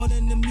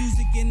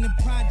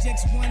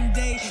projects one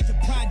day, the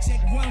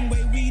project one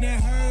way. We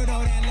done heard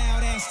all that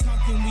loud ass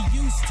talking, we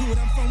used to it.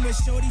 I'm from where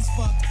shorties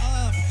fucked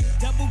up,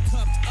 double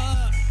cupped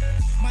up.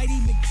 Might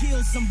even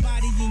kill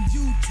somebody in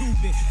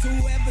YouTube it. So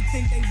whoever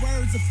think they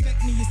words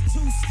affect me is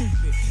too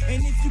stupid.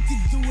 And if you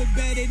could do it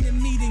better than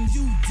me, then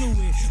you do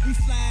it. We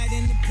fly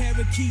in the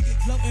parakeet,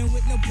 floating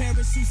with no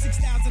parachute,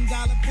 $6,000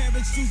 pair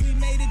of shoes. We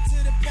made it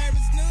to the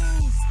Paris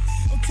news.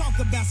 Don't talk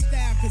about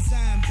style, cause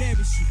I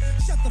embarrass you.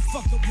 Shut the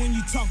fuck up when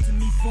you talk to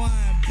me, for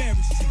I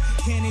embarrass you.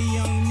 Can a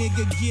young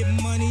nigga get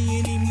money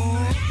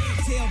anymore?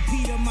 Tell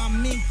Peter my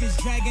mink is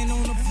dragging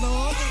on the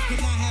floor.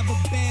 Can I have a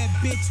bad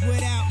bitch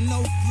without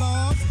no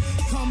flaws?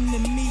 Come to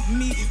meet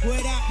me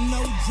without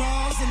no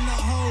draws. And the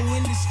whole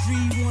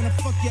industry wanna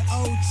fuck your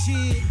old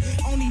chick.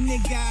 Only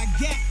nigga I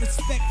got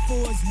respect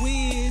for is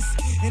Wiz.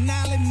 And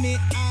I'll admit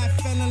I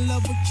fell in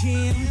love with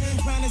Kim.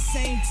 Around the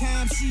same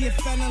time she had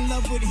fell in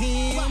love with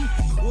him.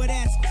 Well,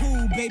 that's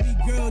cool, baby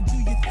girl, do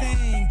your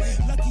thing.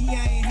 Lucky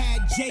I ain't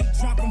had Jake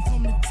dropping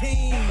from the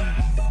team.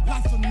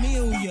 La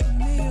Familia,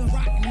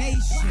 Rock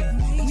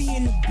Nation. We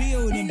in the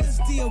building, but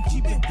still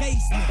keep it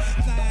basement.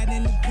 Flying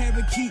in the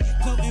parakeet,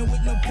 floating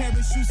with no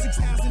parachute,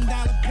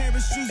 $6,000 pair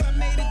of shoes. I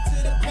made it to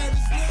the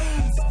Paris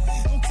news.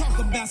 Don't talk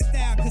about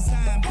style, cause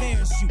I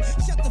embarrass you.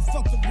 Shut the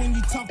fuck up when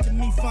you talk to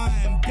me, for I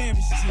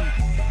embarrass you.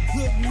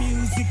 Good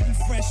music, we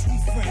fresh.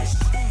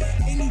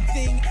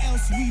 Anything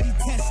else, we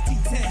detest.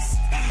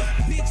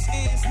 Bitch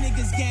ass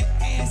niggas got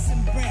ass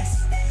and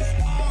breasts.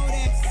 All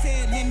that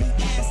said, let me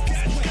ask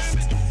this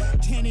question.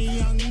 Can a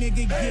young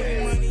nigga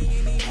get money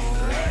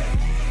anymore?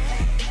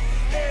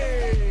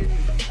 Hey,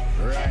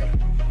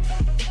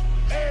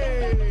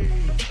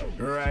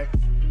 right.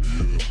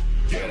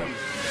 Get him.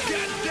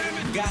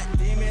 God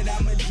damn it,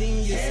 I'm a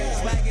genius.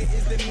 Swagger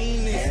is the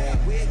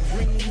meanest. With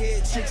green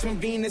head chicks from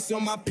Venus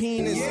on my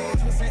penis.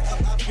 Twisting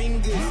up our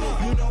fingers.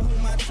 You know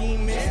who my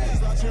team is.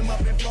 Start them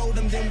up and fold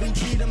them, then we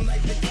treat them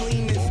like the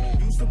cleanest.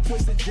 Used to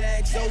push the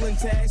jag, stolen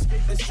tags,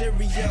 spit the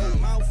cereal.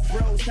 Mouth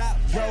froze, top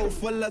row,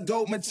 full of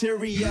gold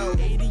material.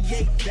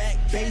 88 back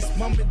bass,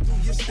 bumping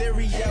through your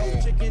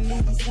stereo. Chicken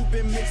noodle soup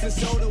and mixing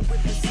soda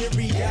with the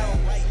cereal.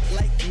 White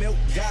like milk,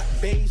 got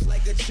beige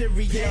like a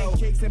Cheerio.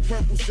 Cakes and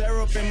purple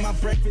syrup, and my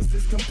breakfast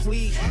is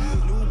complete.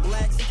 New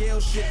black scale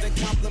shit to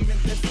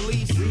compliment the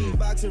fleece. Green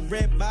box of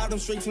red bottom,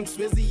 straight from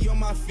Swizzy on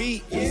my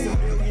feet. We some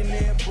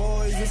billionaire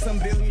boys in some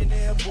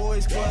billionaire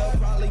boys club.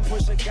 Probably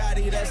push a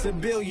Gotti, that's a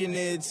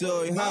billionaire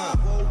toy, huh?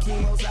 Whoa,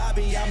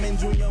 Kimosabi, I'm in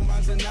Junior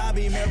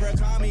Manzanabi,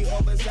 Murakami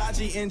or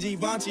Versace and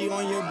Givenchy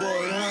on your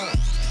boy, huh?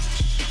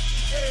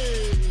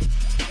 Hey.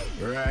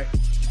 Right.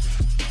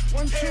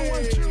 1 2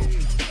 1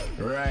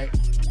 2. Right.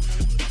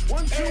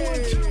 1 2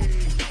 1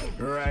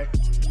 2. Right.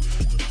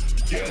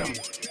 Get him.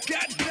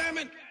 God damn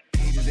it.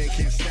 They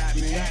can't stop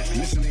me.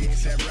 Listen to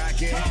ASAP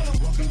Rocky.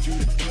 Walking through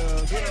the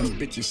club, and the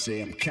bitches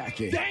say I'm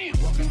cocky.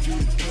 Walking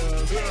through the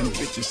club, and the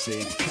bitches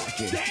say I'm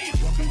cocky.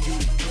 Walking through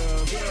the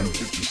club, and the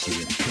bitches say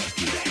I'm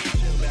cocky.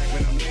 Chill back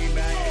when I'm laid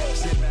back.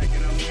 Sit back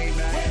and I'm laid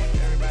back.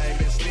 Everybody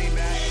better stay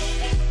back.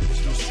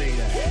 Bitch, don't say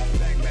that.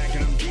 Back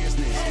and I'm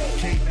business.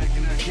 Came back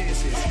and I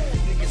kiss it.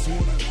 Niggas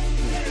wanna.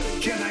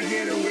 Can I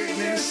get a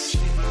witness?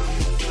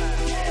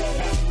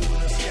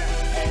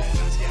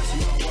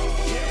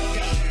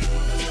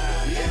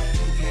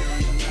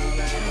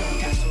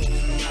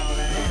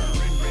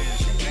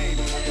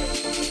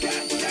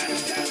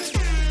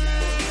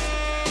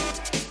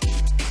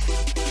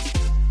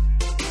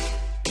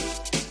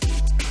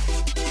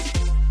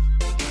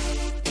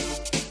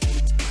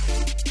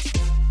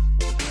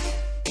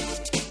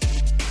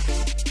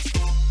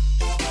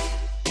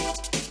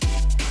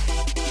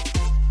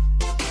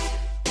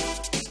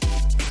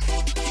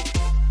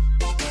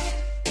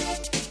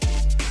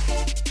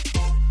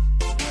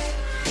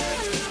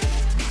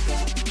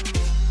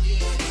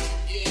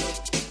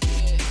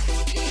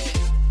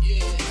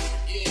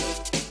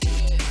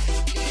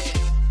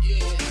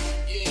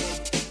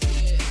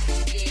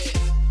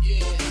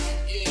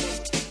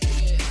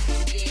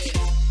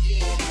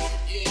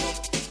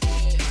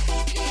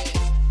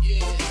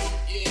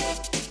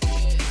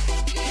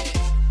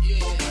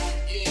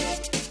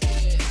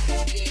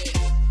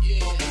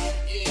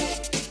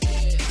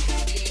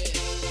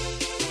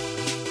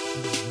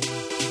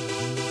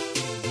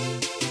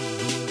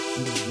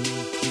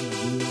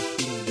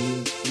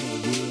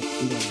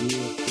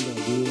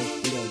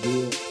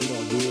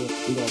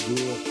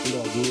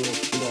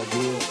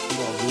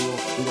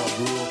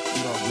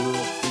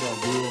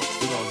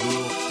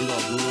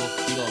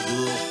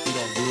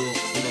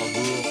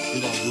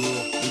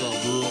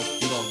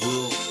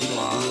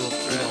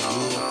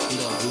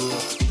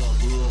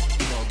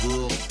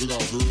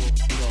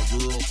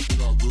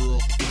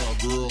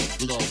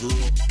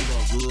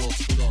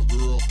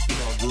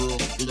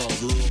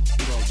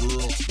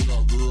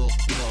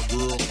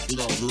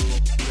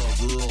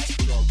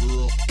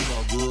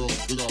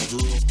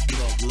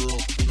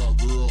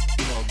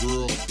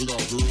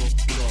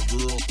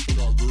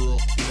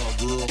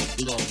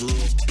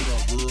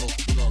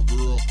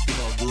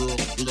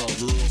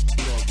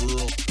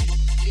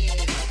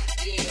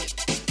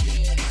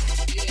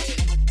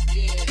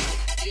 Yeah.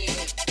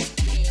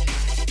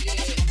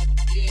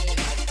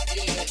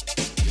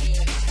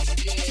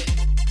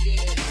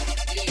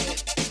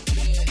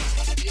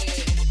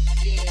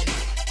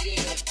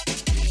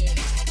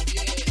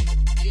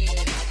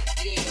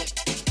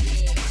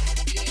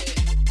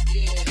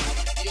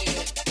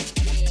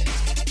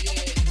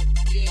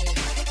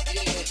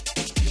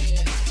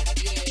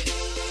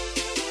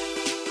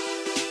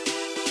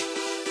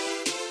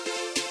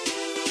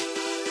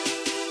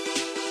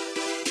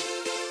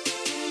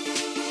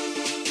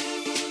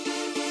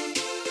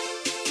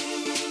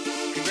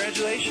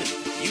 Congratulations,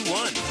 you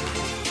won.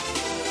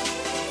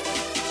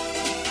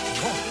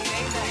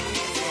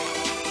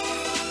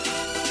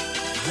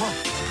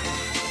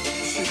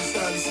 Shit is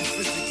highly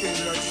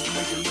sophisticated, I just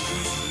make it look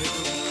easy,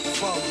 nigga.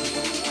 Follow.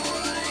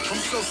 I'm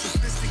so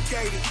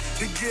sophisticated.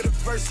 To get a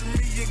verse from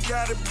me, you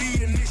gotta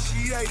be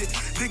initiated.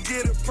 To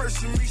get a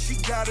person me, she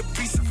gotta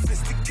be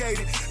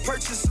sophisticated.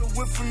 Purchase a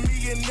whip from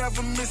me and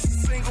never miss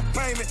a single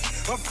payment.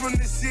 I'm from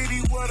the city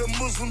where the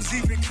Muslims,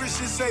 even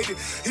Christians hate it.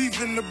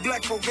 Even the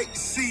black folk hate to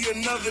see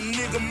another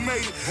nigga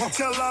made it.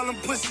 Tell all them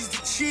pussies to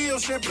chill,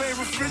 champagne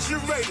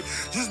refrigerated.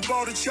 Just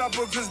bought a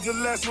chopper cause the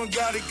last one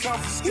got it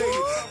confiscated.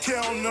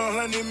 Counting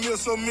 100 mil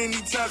so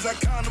many times I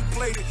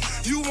contemplated.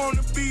 You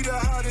wanna be the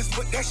hottest,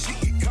 but that shit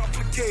get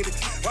complicated.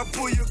 I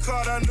pull your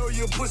card, I know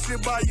your pussy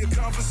by your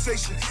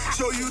conversation.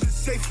 Show you the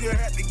safety, you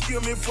had to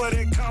kill me for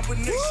that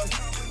combination.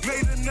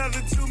 Made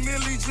another 2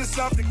 million just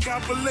off the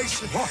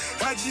compilation.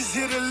 I just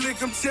hit a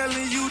lick, I'm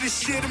telling you this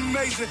shit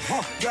amazing.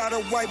 Got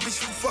a white bitch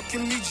for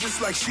fucking me just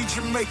like she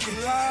Jamaican.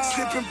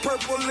 Sipping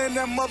purple in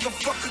that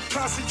motherfucker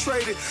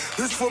concentrated.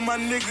 This for my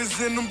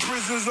niggas in them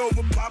prisons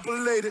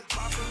overpopulated.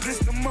 This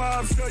the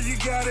mob, so you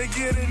gotta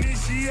get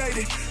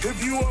initiated.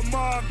 If you a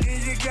mob, then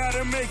you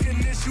gotta make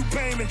initial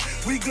payment.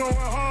 We going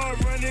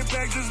hard, run it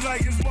back just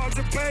like it's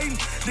Walter Payton.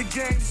 The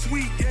game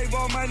sweet, gave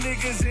all my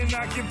niggas an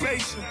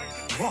occupation.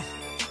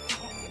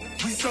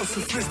 We so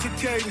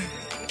sophisticated.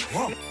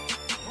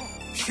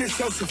 Shit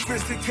so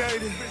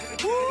sophisticated.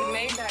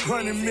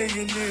 100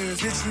 millionaires,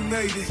 bitch, we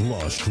made it.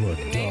 Lost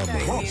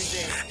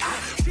Dominance.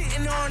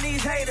 Shitting on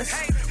these haters,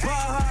 ball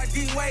hard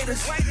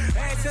D-waiters.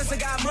 Ever since I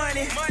got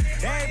money,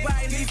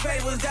 everybody need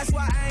favors. That's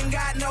why I ain't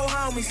got no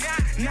homies,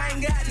 and I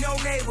ain't got no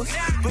neighbors.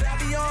 But I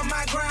be on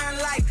my grind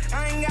like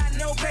I ain't got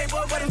no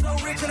paper, but I'm so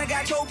rich and I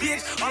got your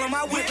bitch all on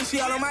my whip and she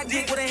all on my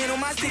dick with a hand on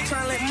my stick,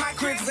 trying to lick my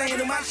crib cause I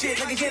handle my shit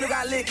like a kid who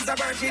got lit cause I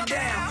burn shit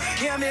down.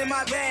 Yeah, I'm in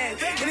my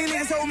bag, and these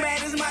niggas so mad,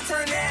 this is my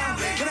turn now.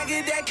 Then I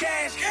get that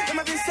cash, and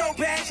my bitch so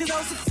bad, she's so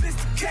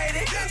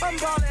sophisticated. I'm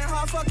ballin'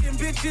 hard fucking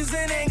bitches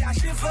and ain't got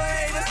shit for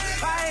haters.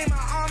 I aim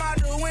my arm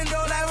out the window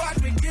like watch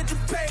me get the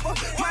paper.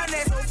 My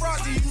neck so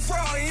frosty, you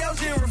fraud in your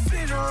shit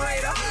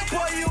refrigerator.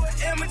 Boy, you an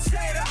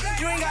imitator.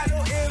 You ain't got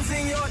no M's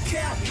in your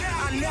account.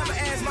 I never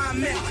ask my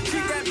amount.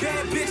 Treat that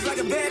bad bitch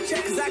like a bad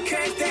check, cause I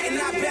cash that and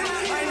I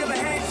bounce. I ain't never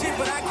had shit,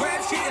 but I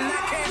grab shit and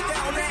I cash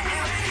that on that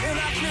app. And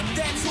I flip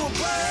that to a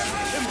bird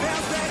and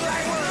bounce back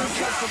like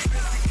worms. So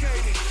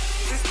sophisticated.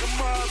 It's the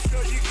mob, so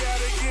you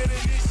gotta get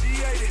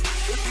initiated.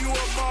 If you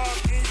a mob,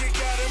 then you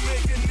gotta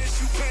make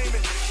initial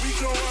payment. We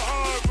going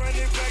hard, run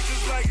it back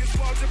just like it's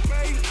Walter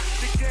Payton.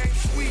 The game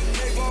sweet,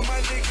 gave all my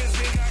niggas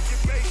an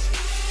occupation.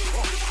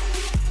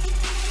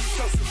 We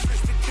so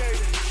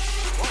sophisticated.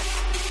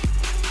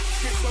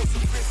 Shit so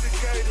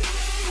sophisticated.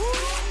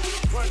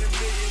 100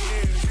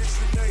 millionaires, bitch,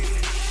 we made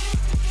it.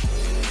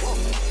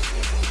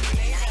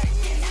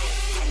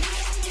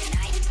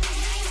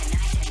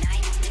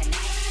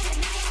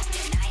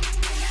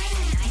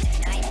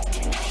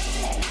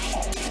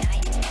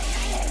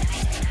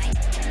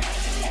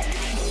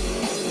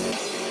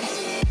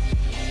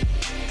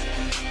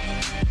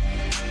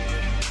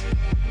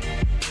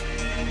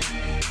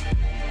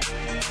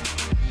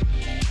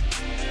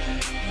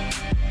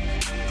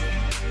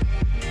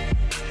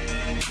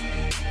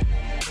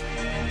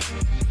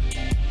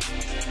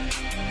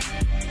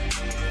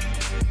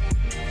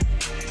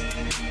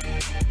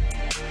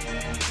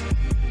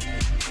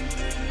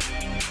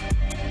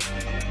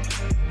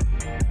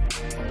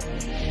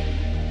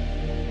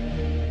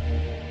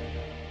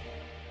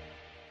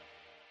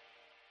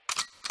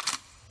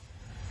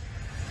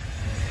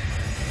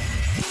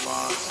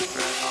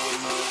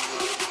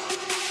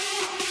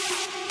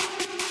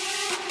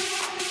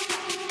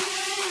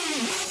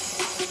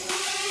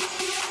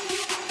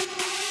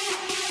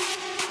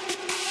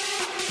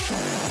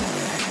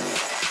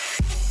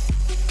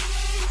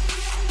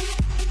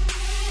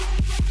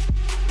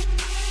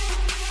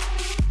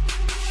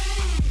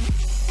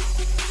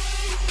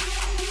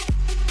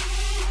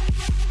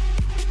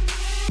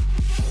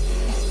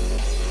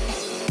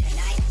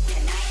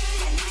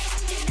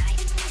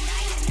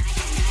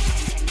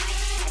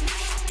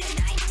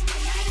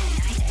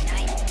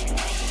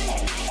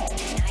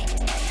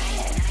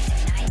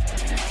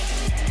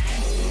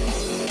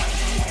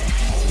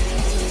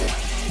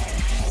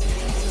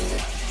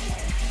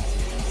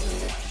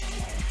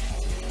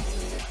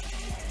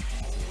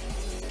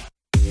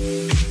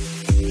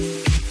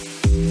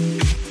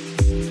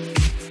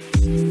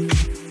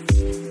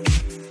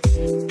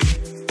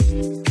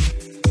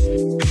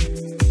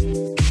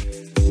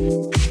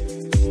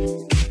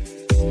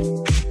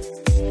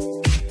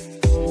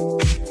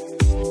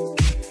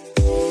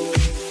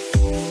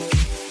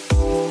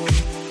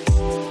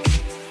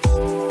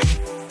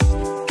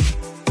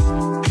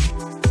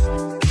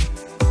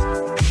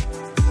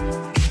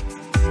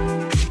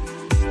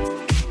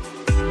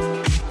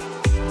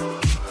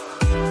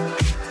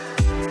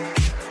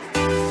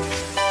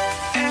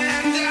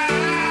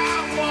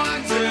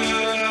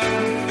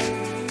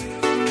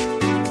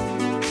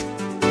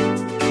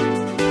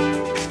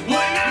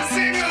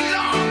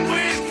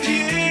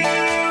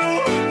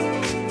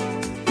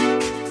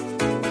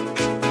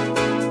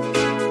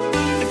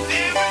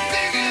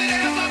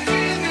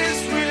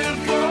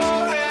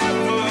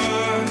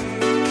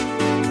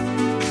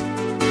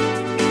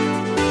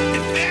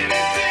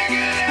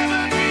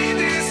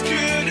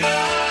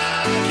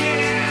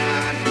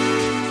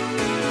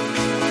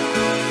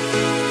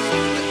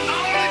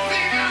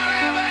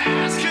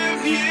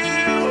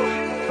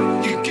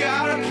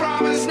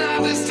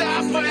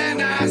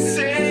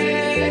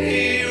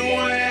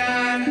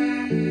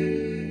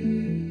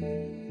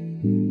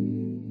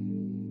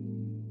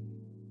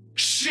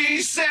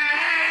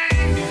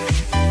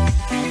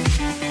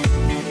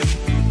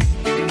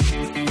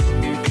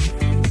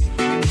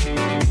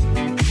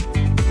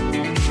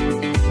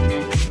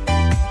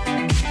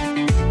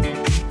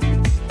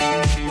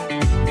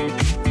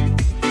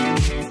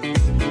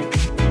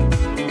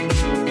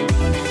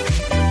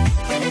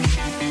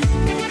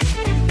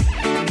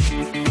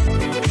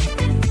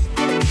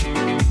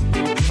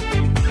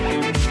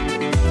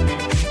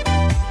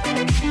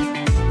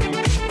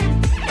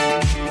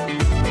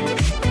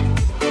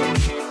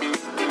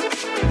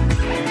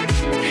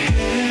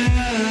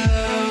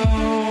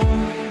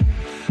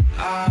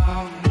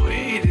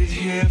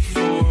 here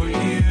for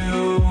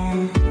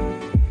you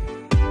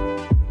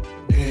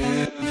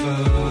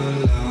ever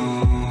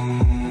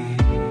long.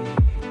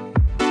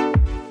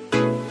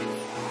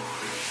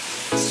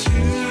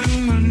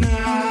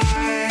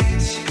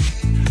 Tonight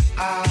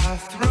I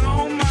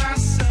throw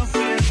myself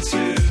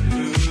into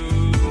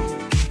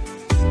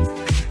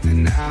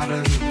and out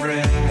of the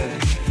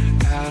bread,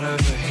 out of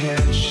her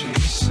head she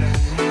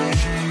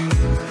sang.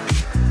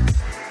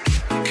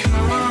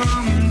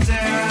 Come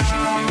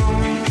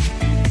down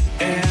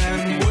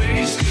and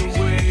waste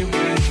away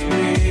with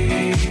me,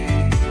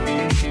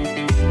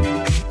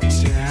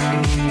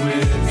 down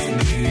with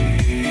me.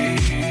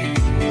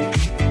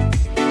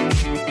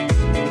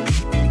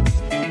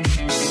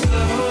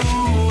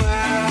 Slow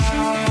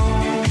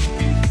out,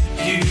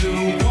 you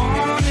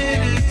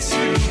wanted it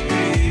to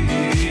be.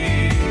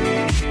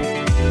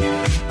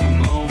 I'm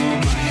over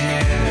my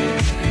head,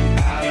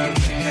 out of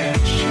the head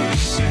she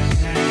sang.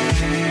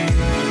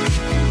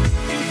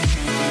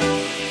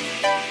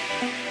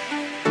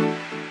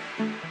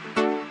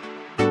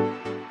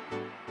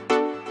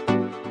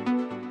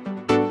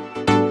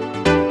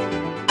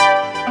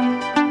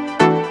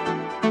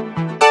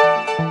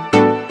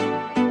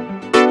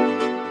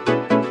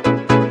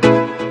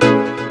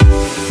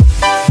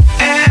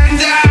 And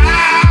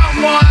I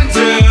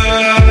wonder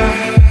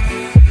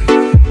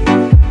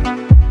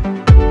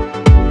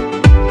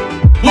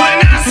when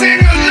I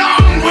sing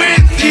along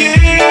with you,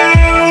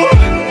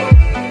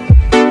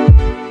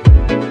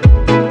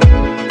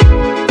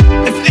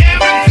 if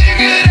everything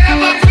could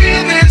ever be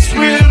this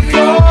real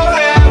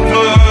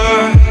forever,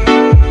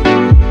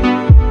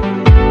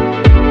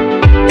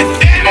 if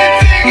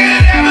anything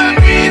could ever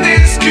be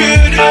this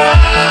good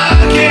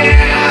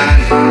again.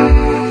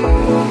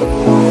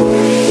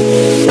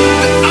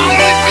 The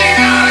only thing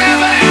I'll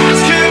ever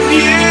ask of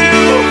you,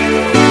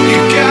 you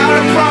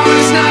gotta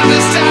promise not to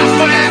stop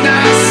when I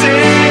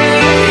say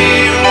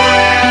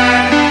when.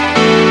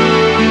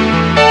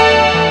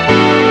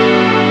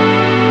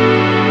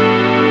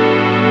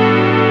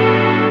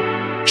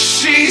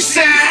 She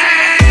sang.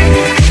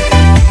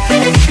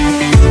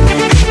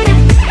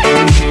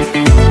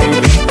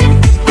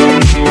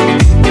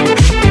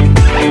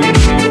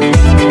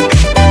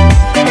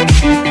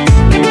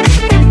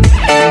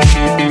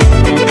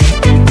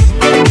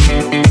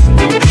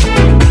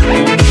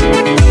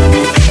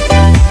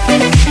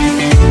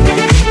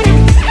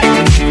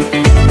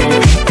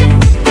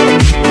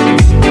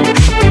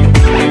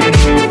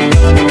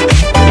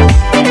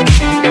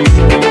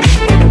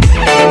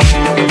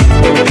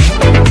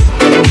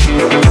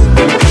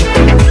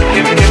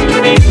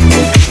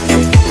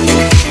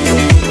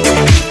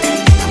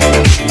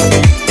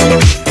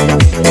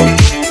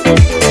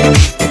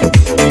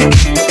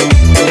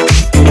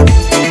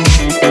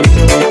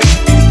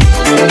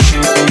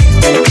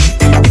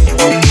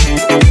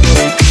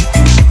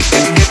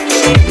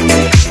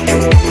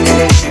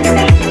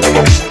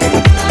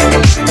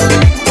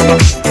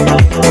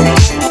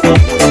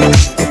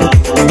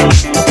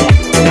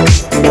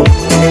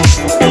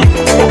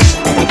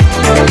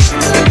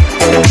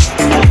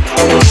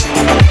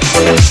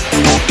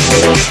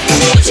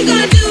 What you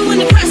gonna do when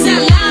you cross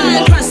that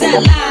line? Cross that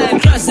line,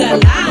 cross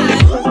that line.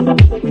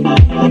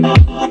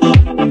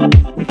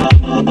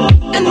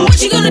 And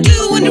what you gonna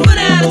do when you run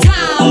out of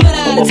time? Run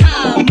out of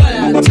time, run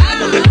out of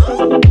time.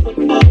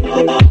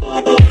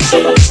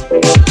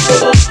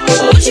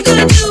 What you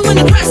gonna do when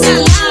you cross that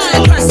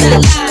line? Cross that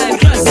line,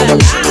 cross that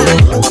line.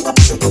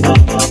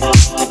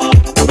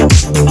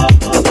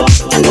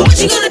 And what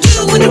you gonna do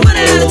when you run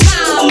out of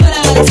time? Run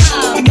out of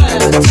time, run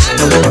out of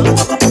time.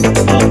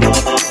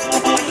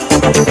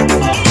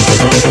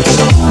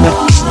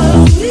 All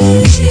we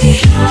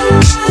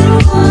had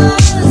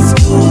was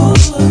good,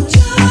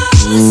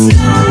 just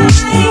like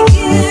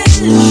it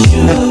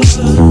should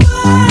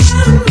when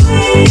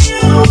we were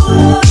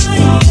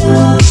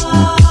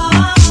young.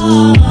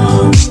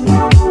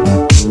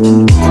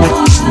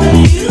 All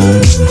you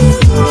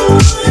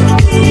would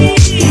be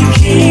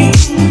king,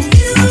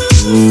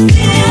 you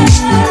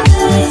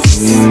fearless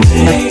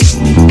thing.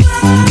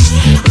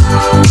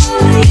 All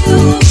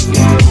you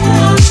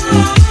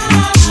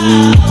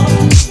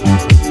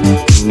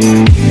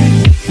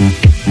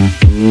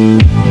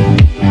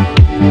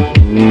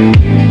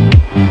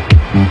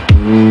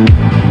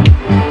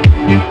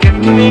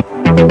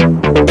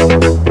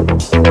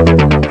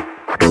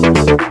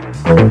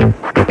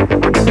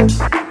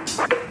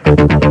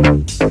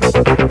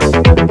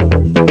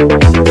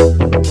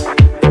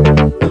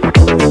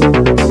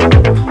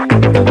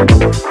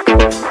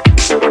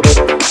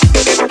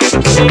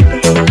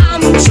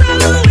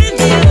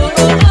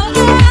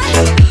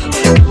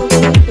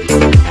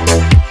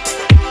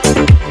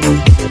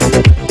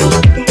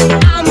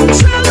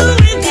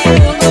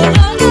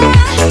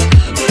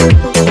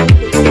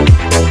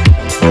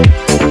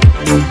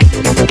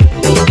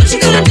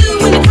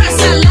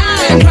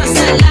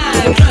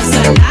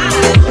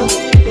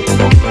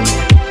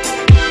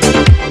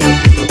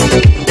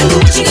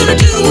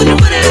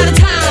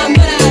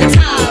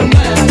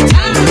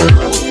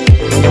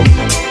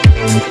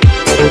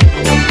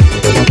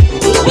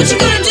What you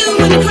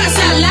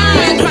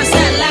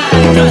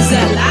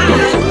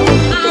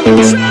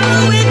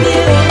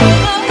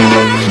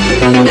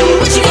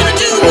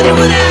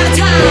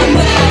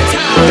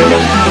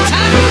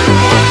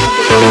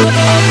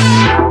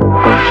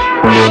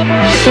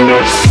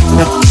You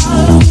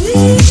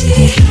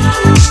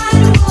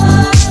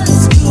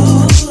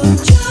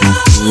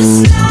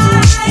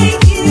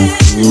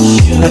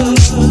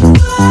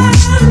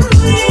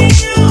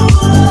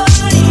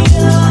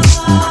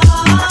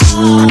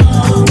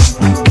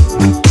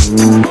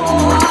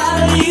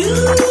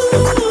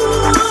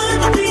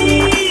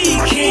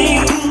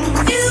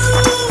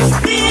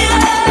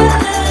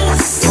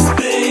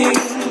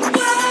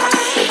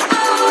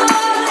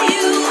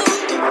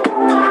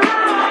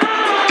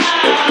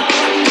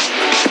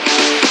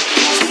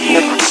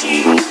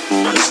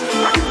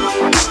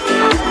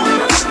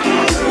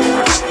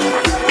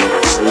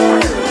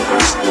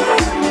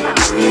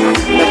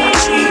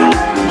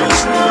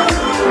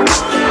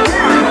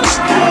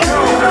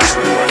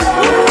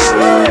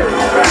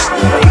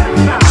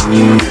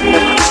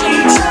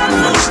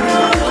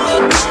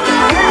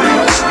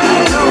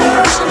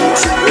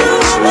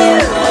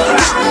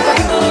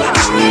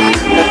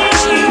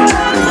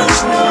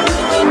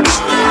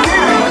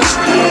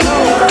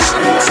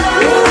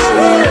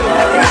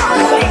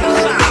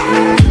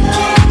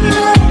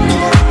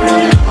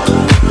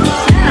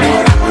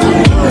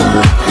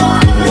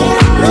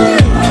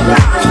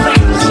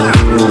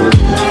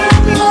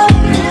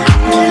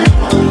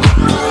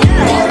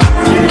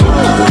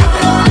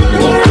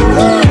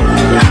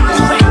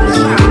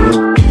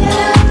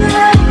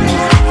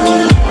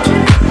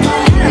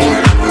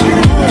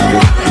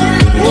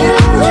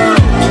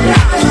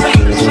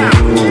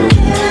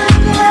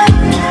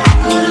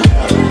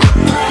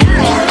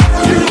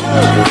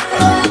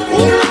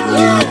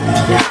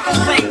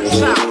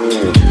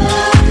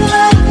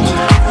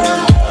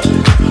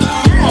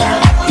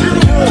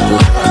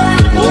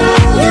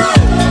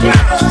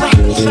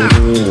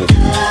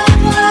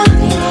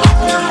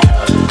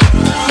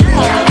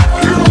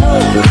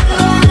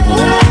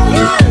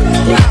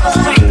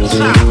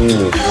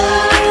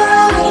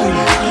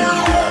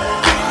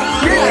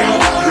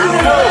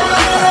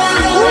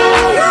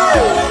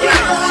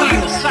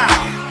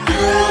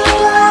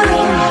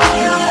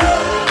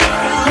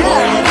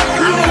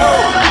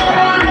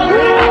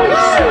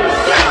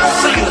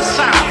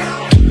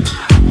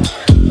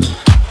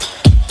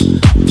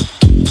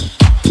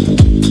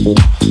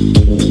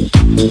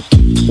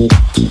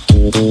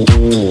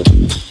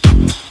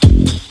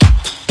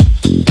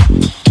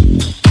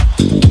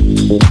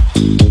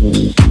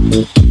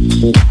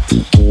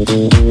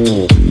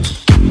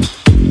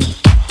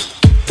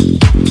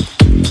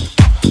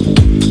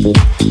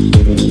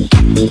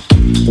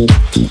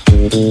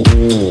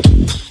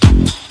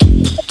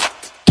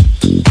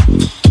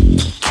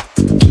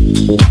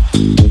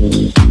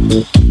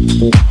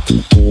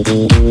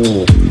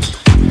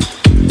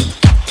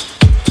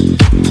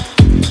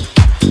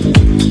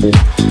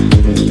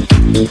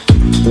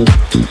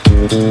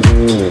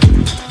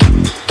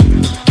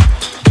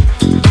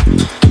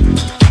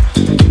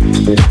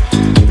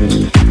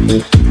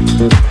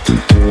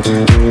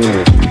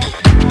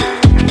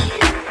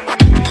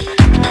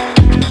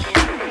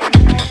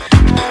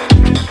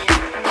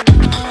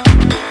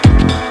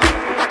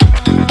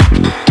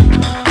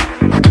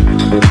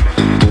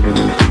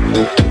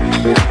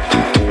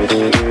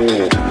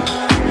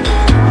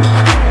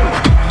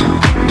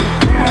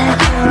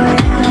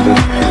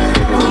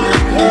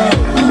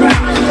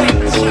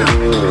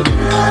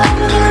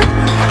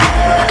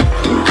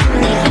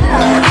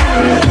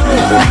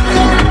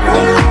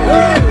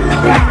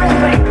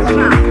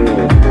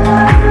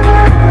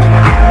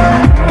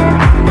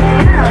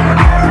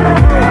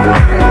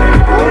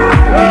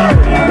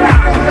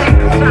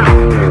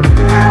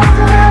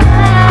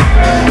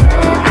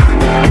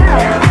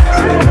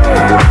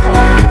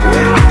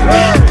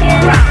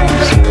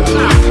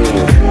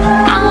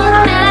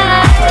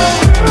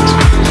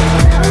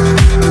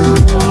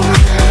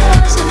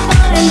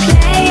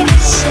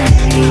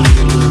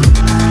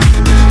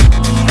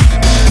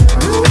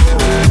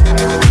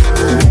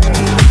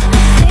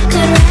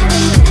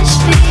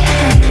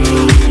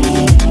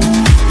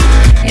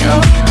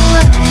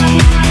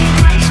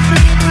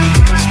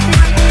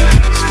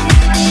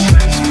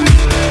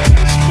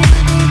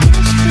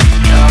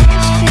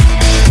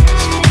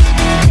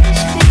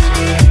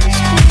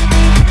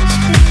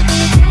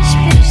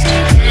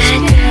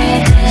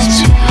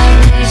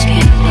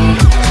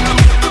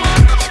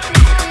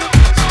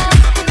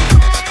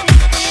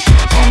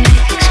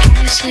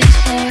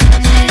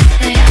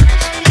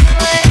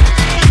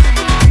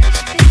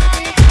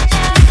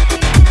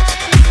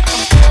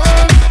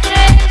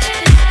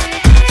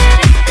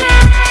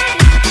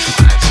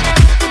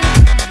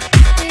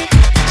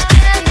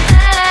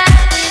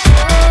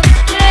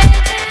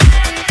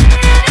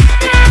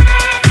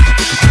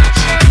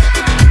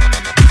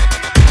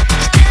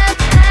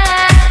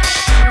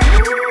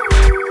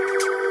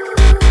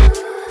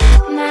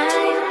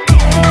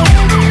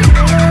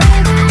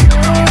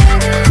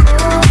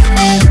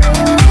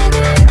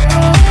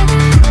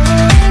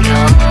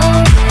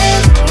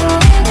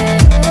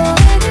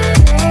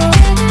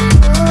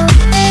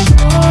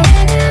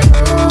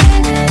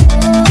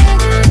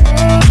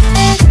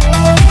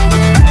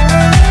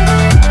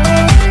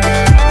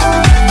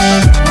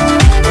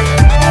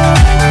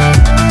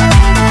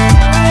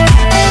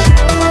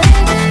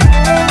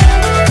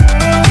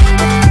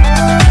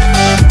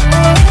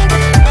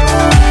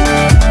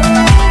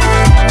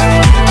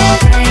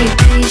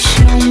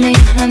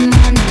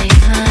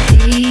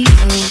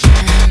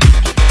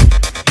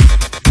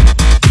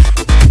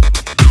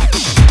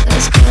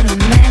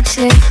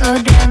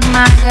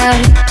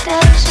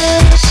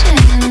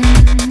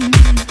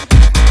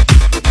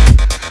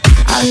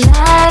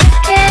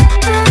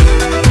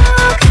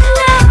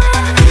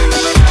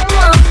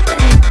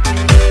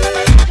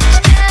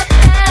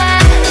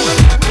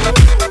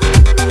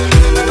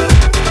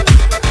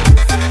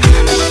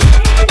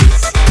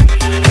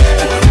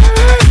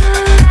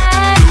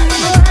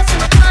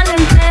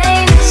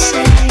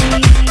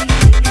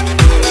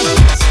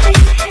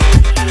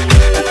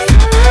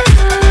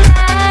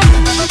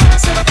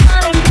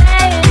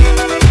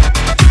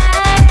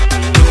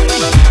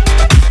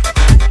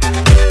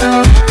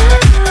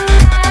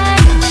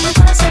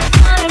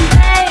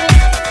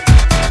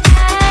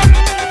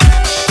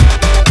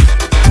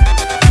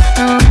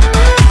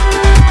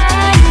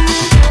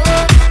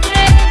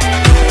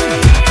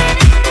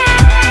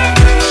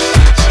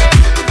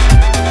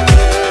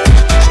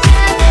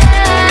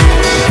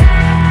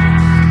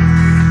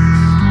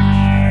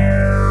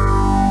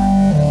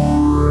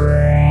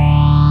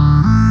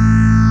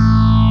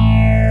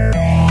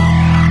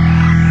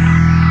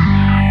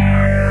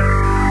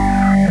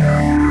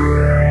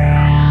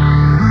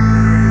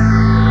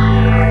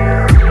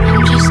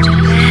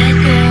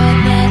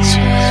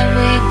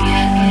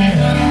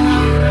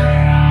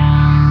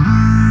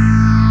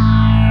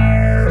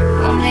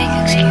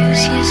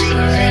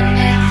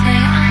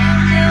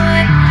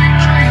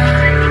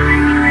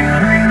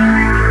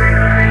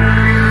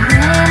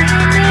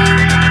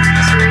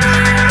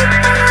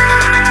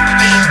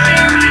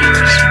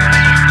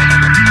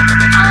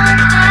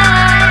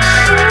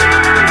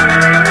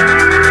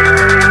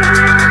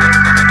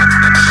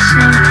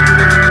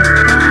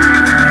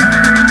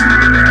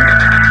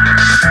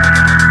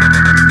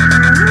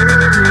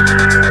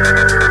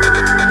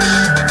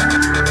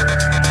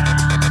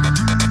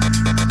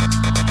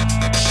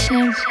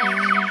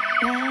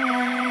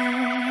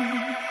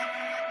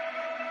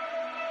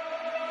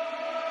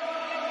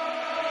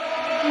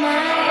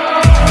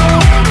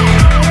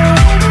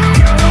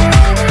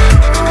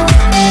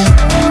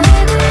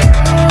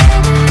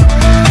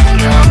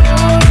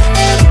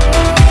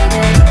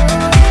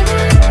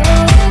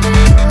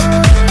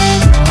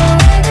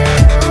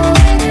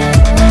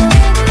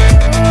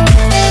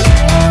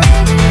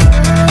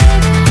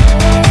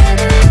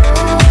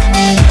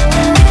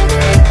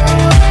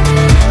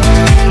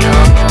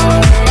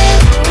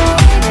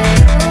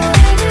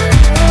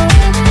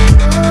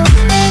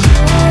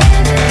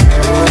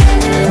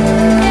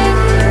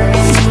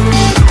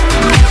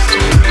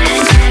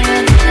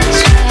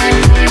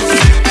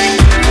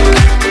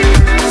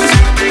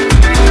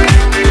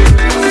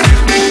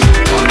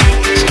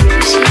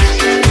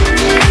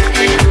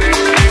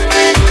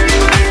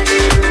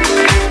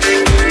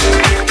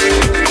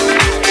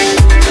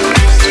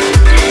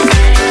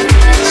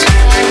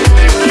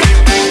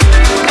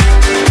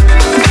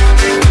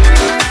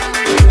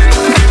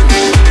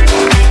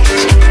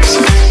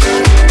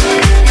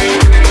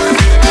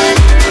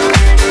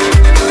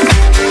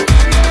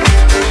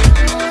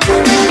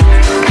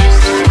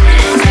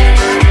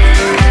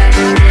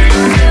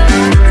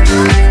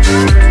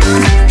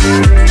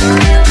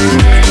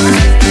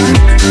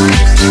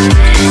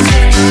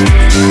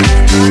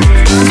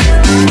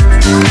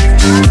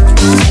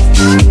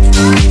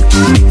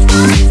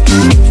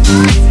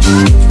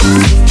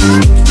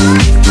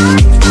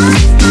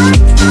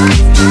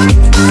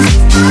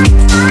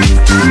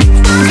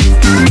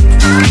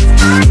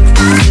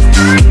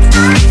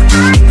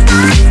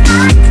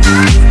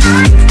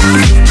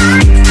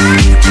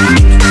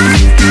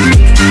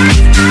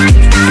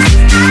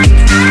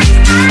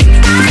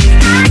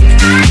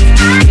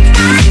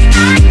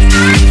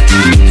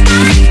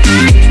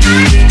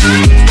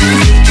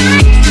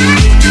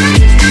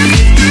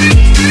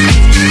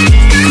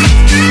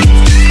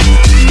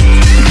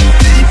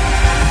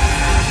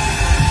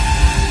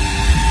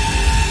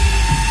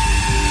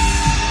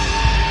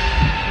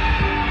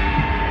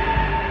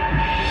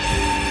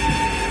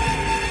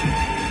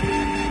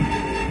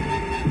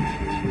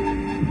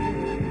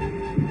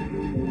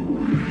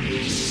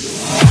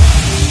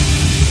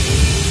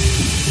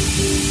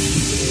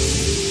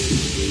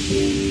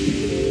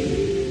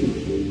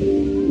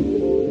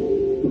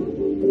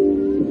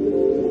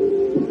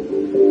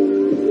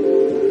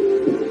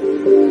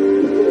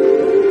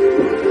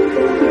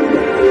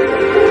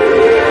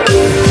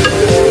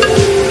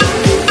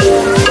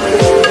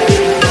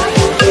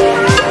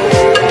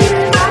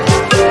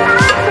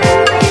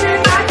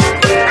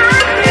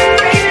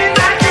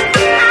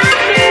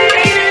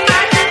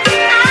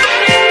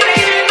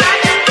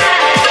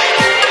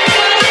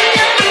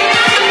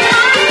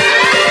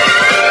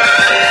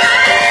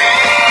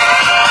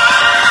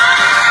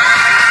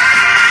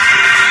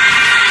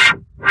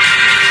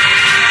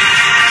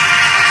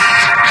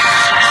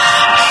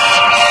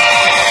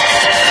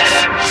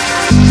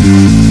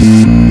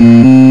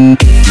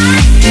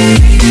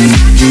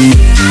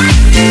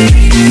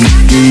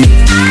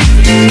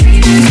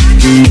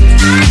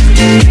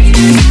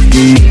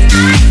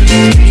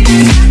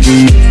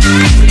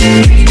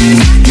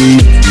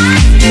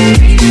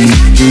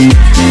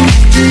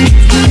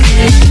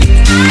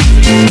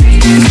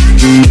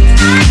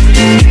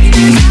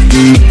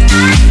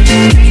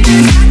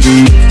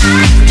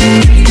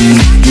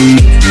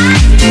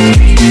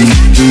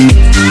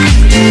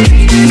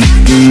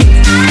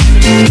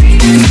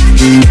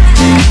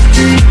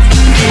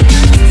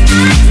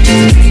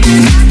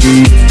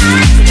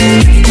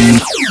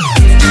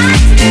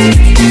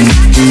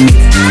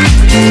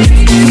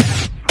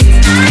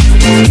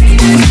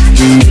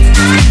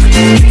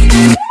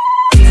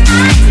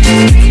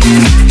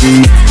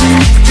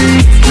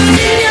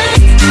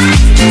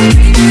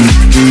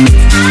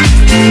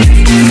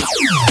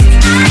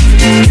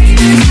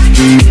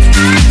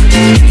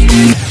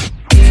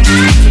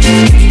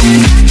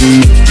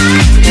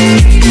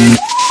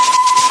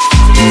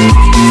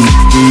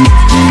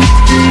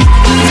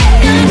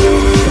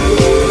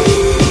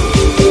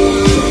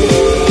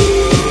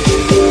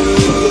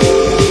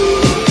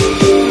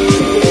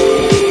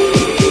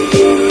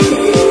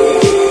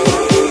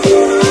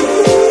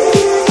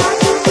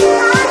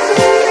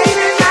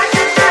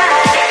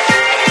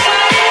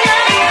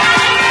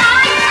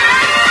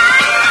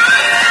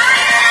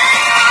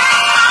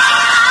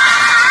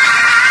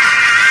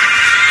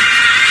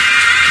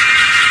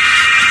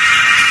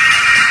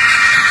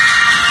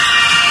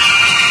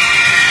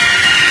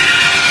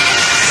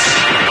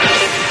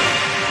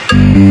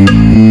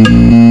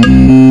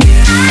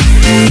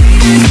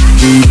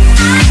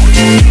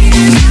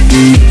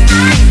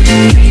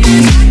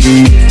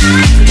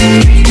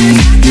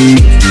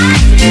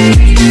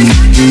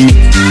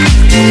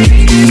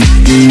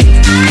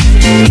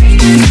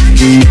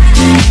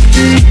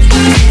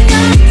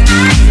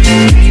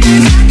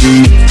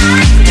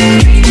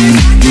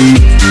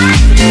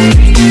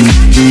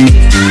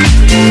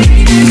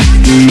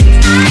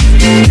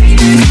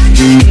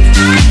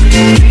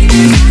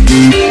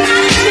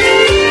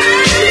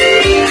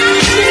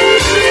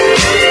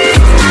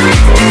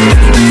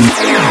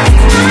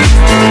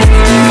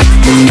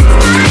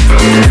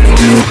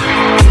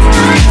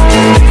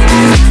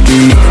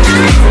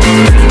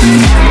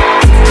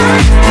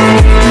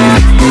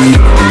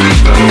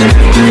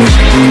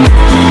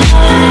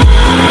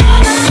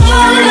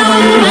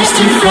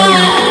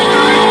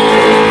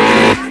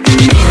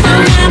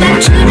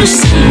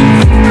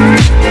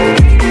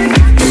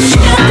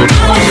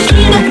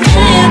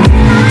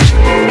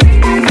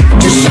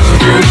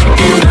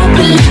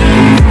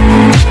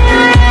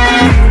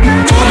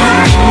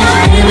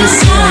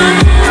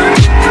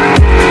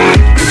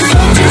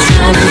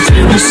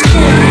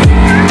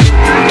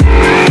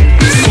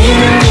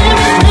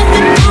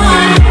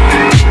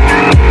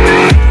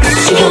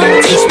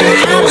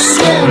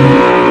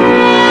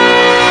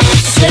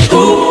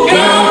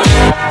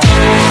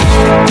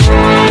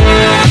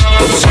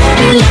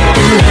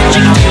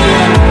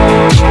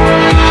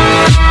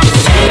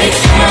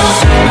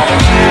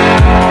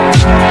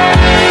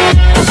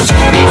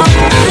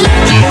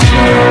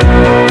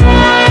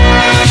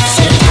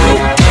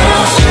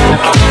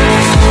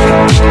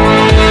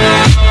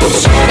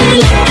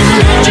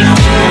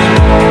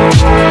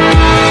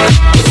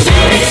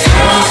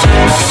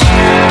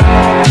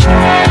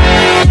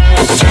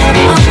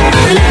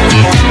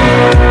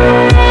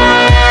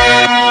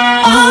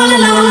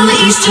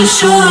too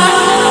sure.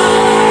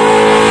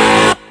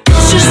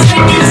 It's just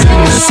seconds in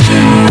the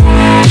sea.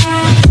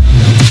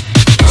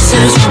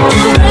 Says what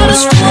the world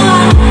is for.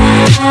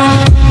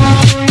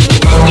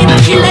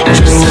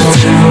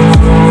 Electricity.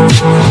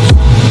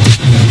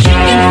 You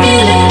can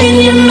feel it in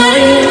your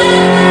mind.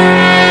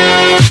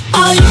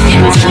 All you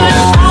can do it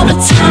all the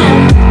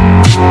time.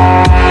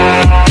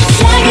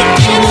 Flag it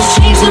and let's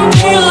change the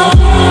world.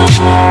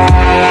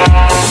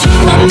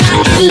 You are my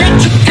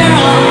electric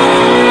girl.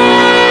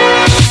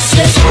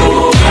 Says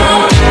ooh,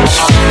 girl.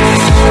 Show me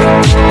like the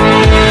electric girl.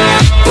 Baby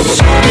girl.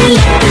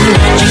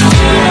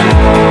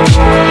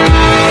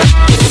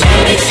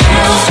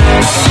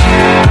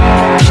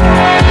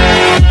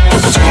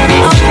 Turn me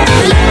on the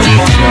electric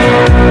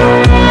girl.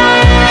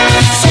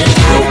 Says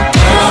ooh,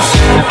 girl.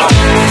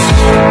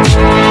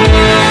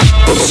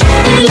 Show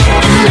me like the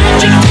electric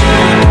girl.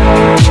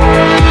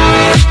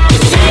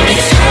 Baby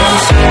girl.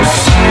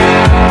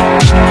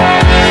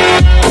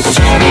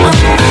 Turn me on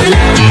the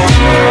electric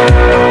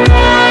girl.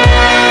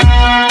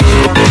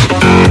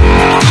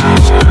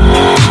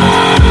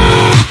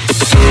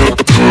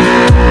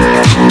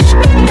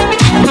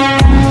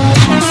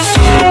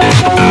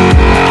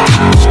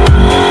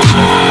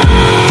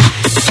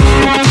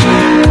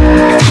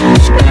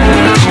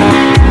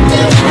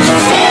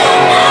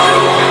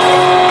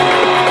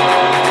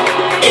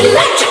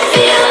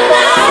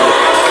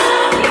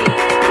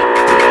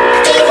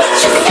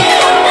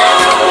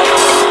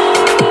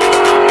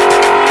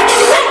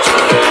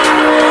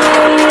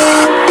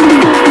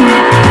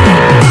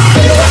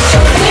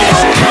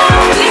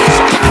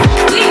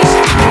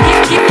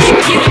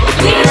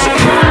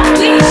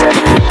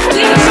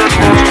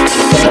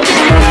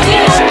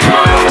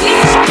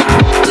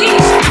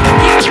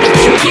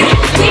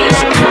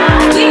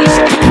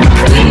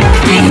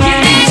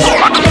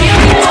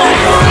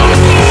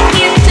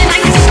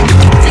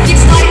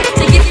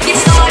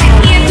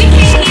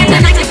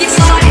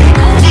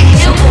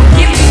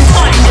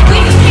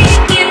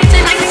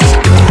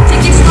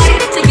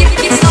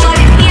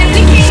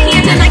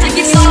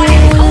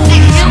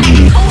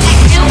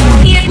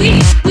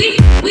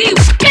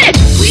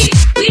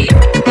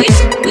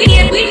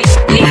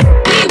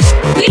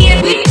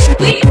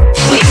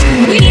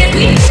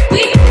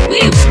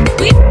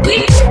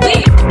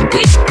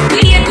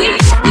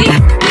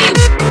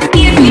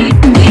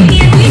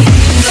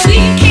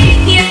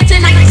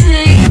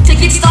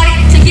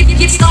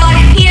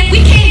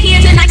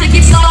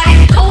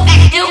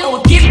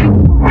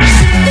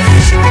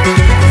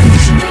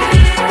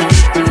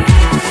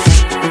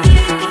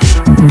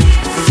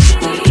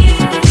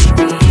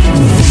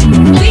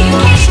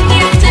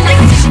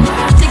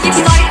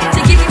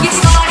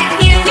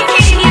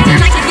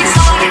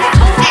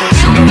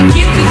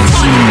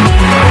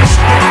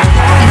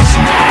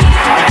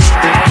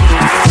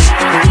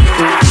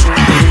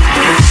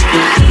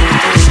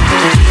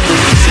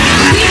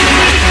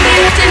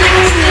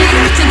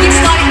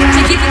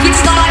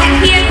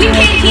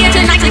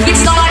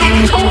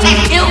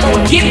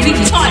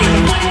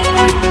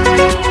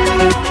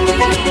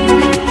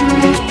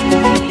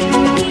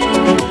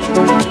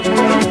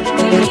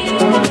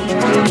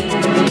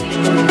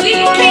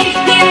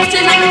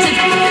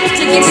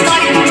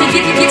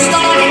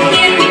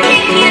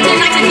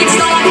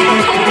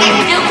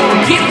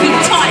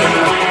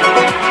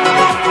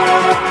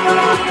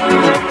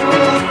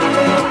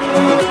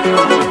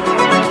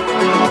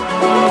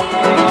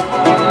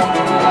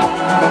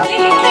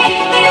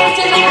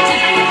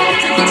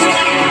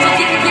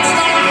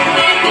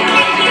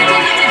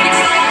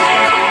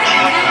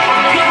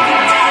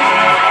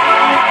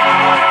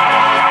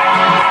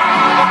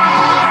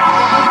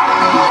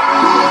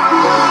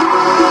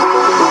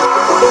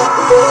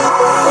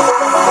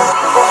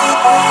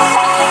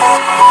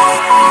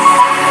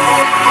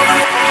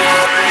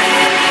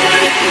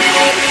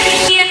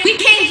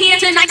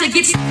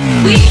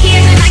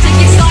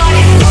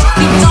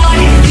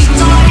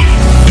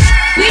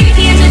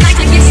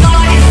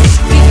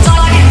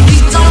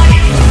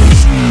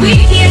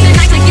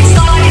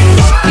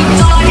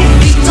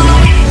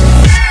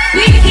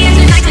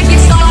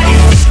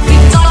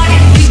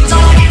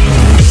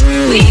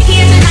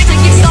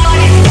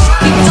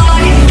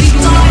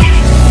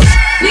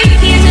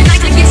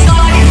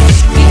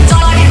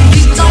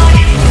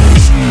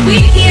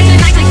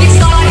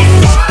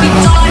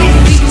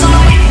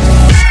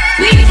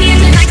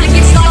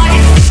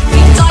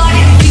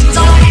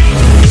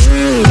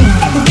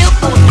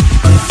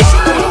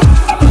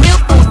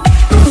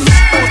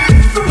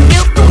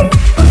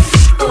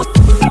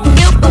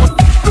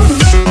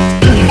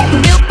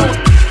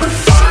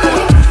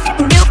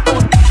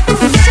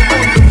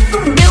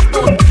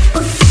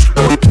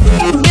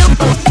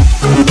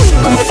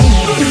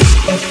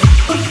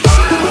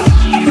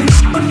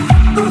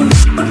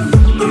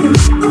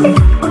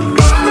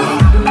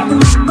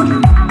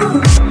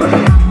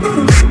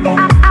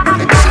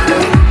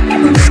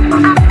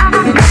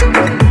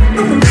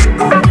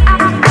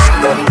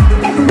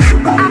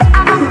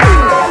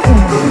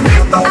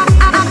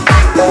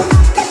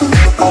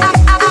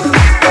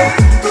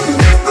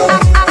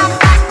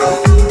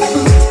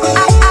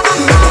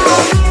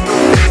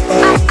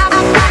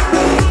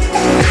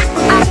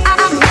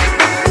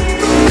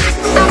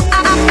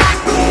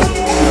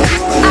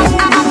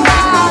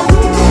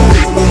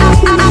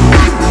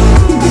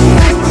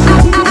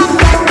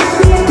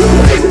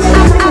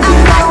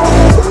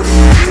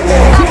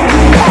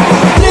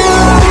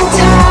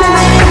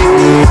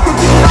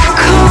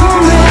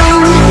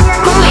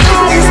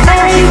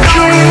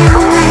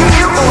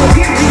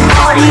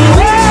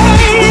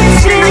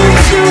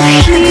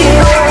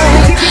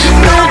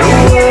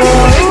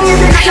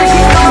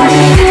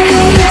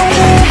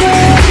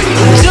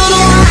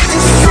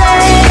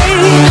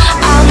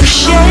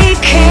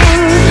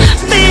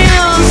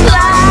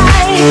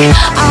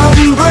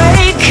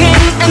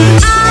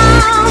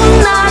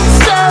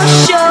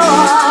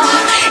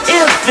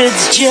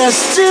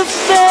 just to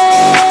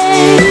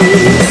face.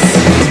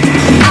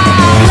 I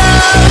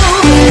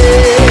love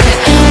it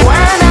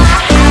when I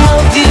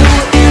have you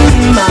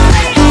in my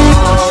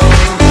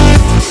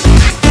arms.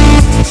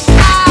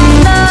 I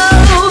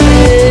love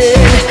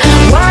it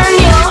when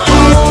you're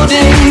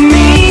holding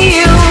me.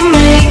 You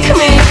make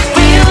me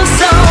feel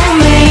so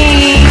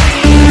mean.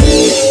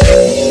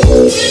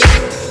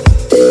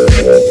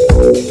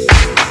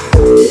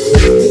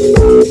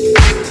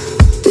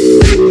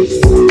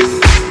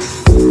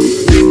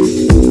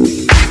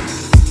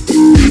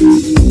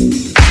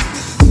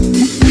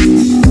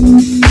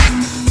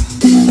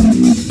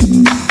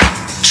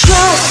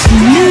 Trust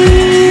me,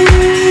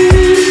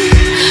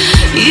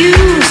 you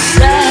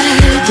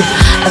said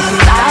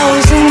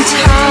 1,000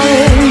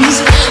 times,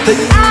 but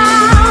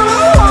I'm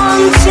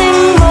wanting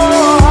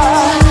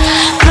more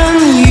than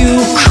you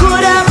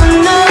could ever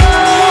know.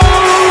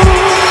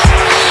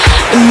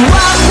 And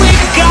what we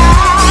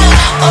got,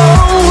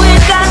 oh, we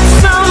got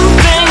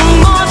something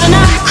more than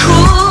I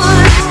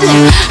could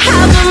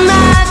have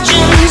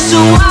imagined. So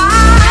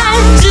why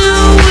do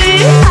we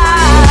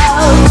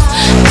have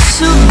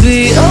to be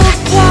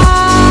apart?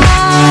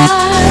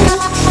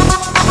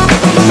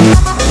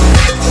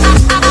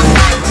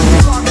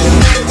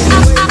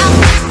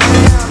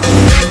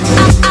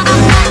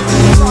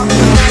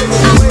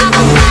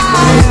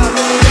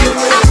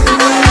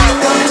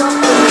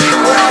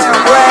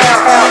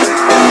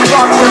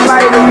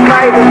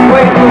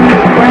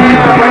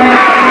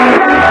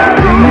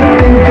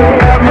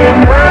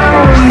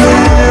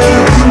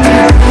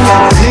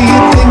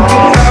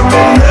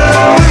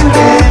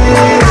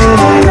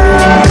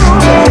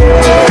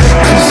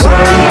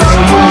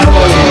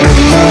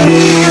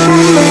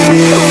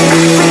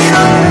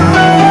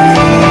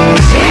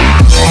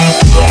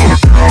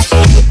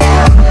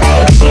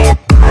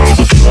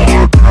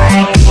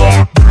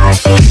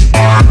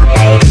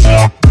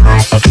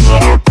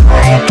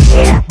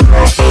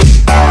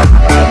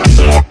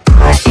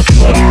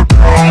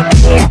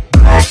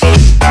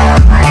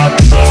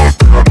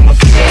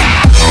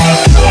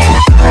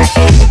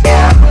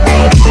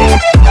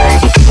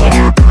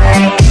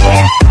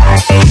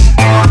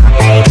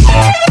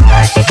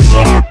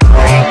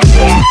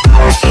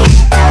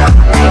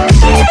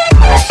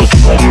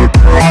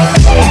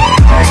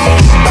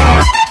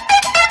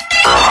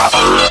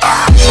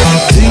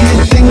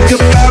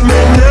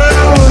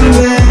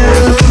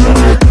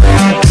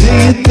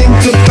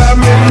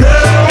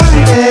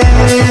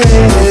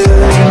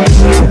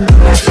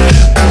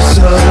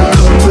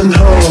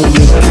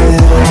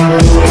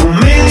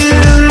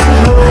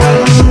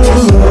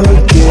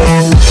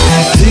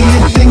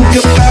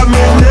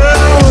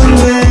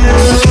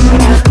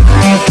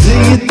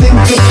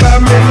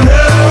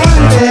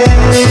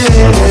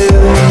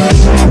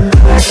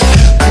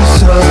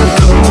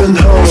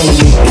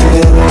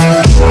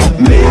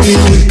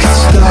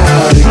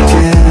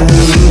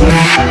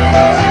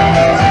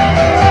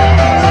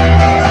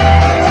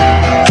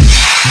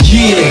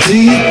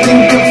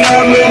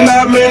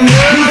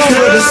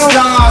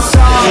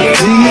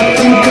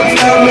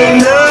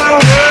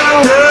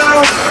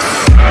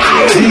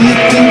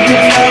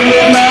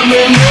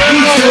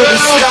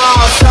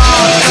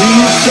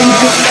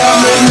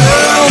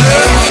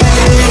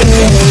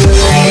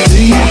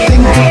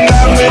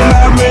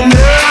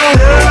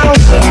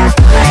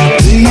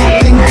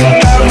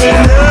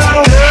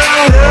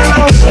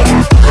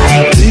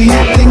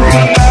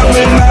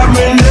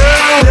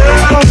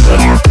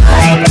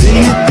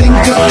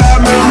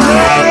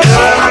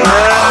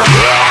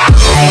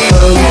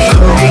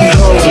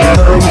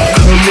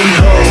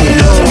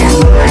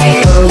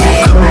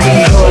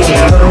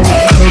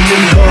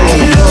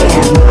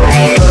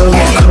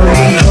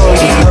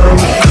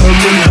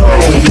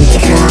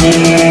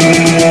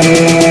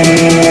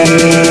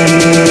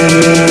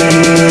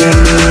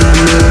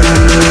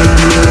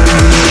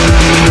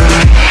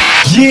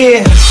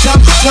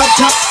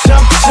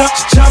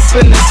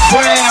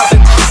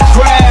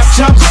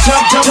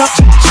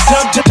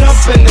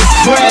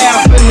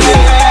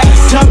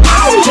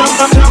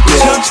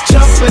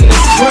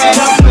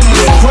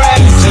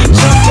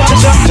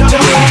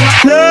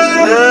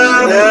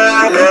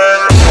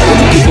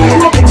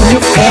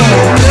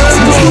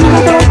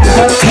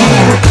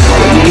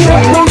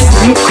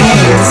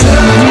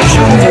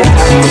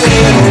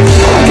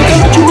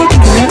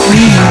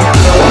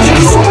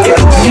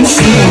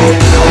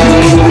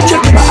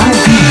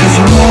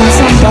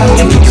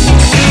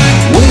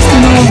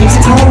 Wasting all this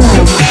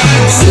time,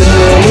 sitting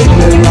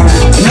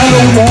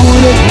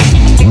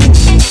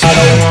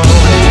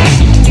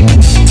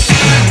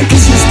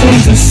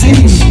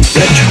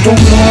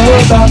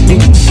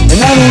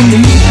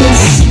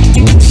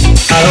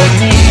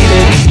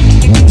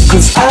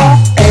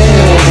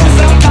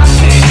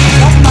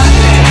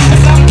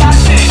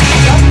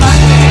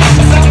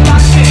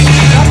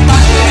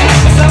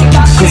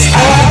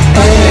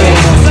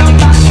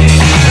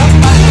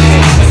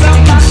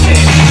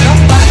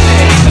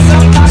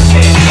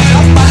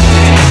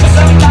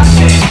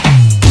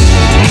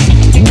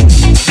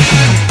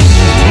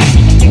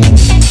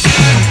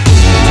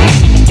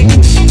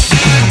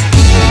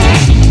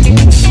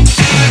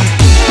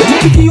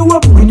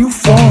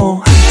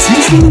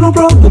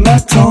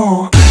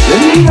temps. Let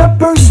me be that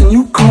person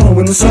you call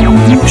when there's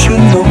someone you should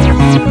know.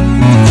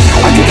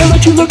 I can tell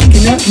that you're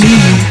looking at me,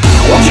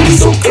 watching me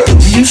so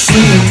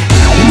curiously.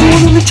 You don't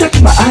wanna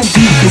reject my ID,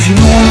 cause you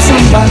know I'm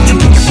somebody.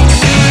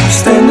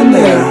 Standing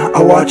there,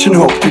 I watch and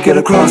hope to get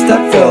across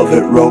that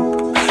velvet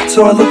rope.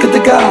 So I look at the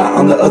guy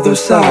on the other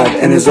side,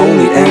 and his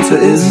only answer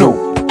is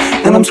no.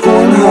 And I'm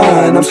scoring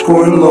high and I'm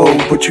scoring low,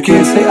 but you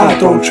can't say I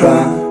don't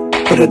try.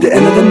 But at the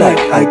end of the night,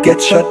 I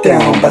get shut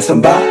down by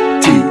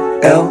somebody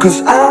else.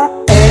 Cause I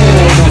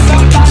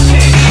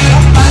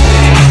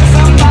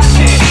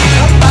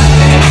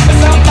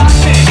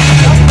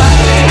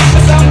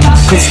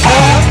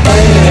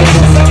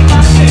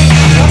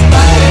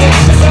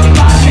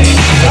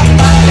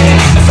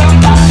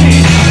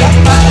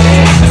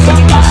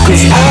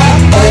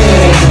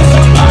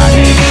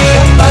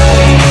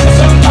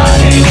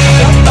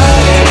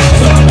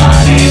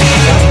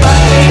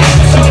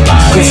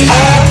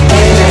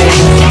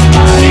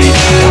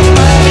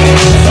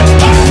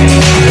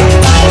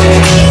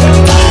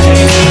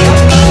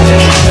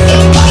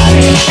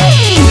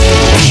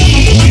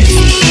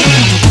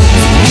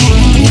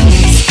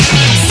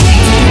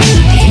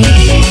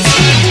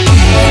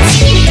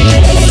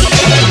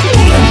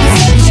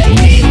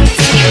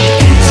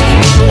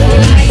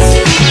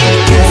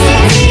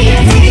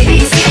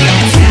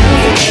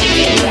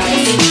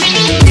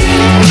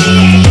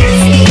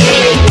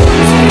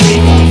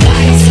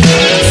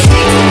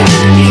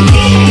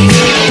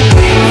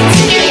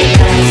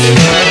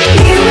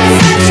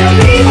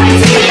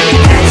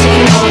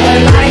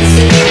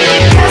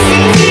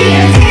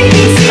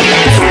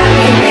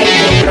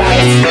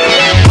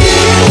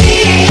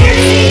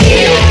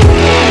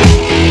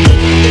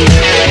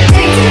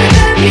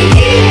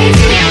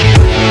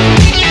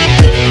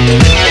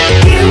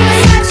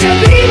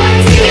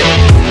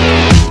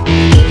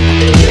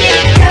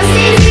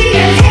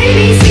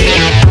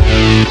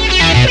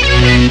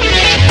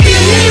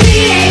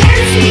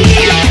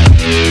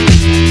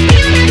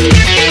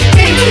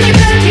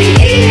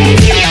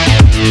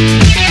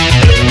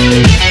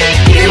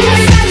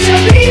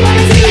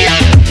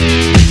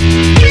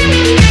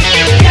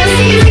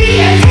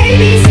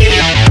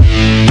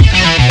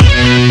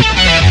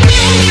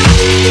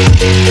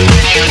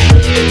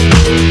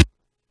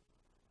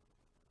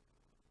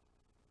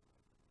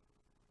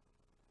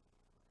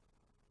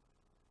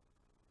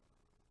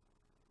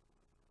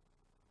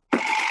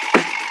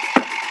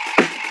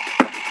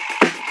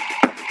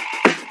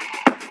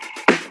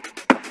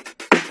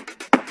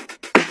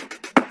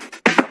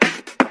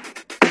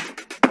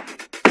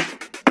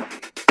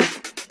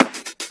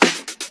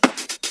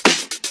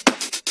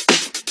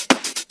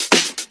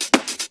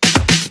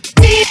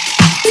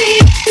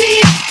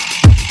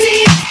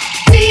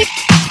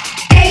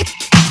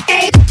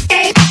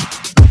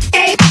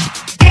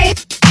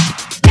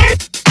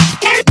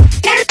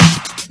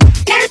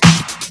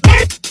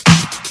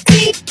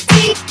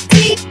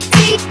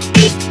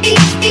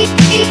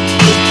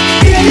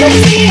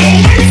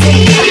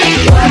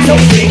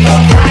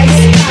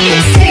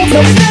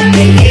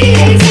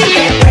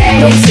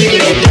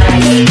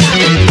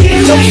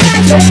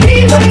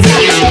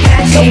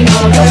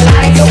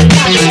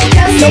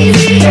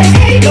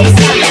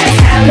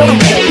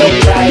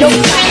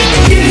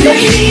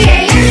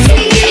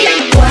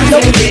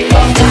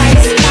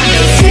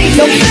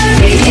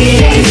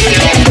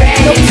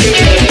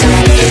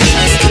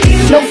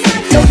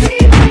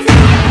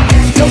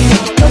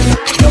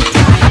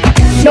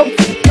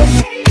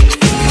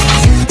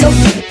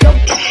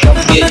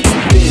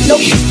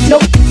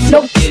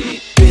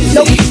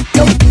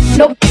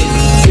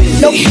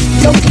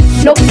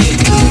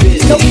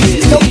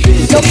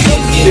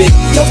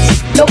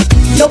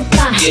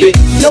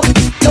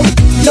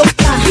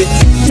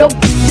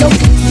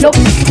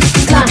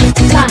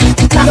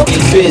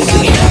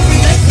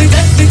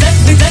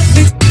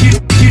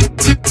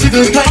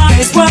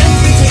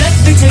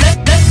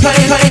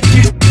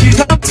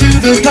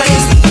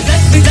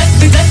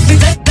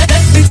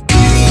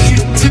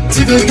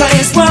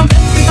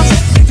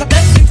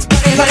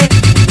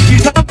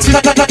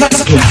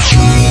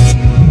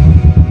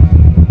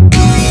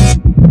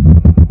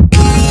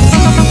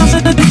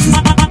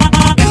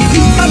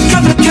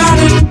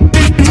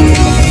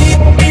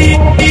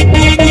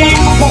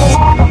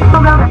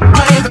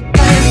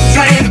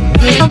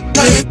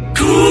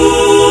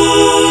Cool.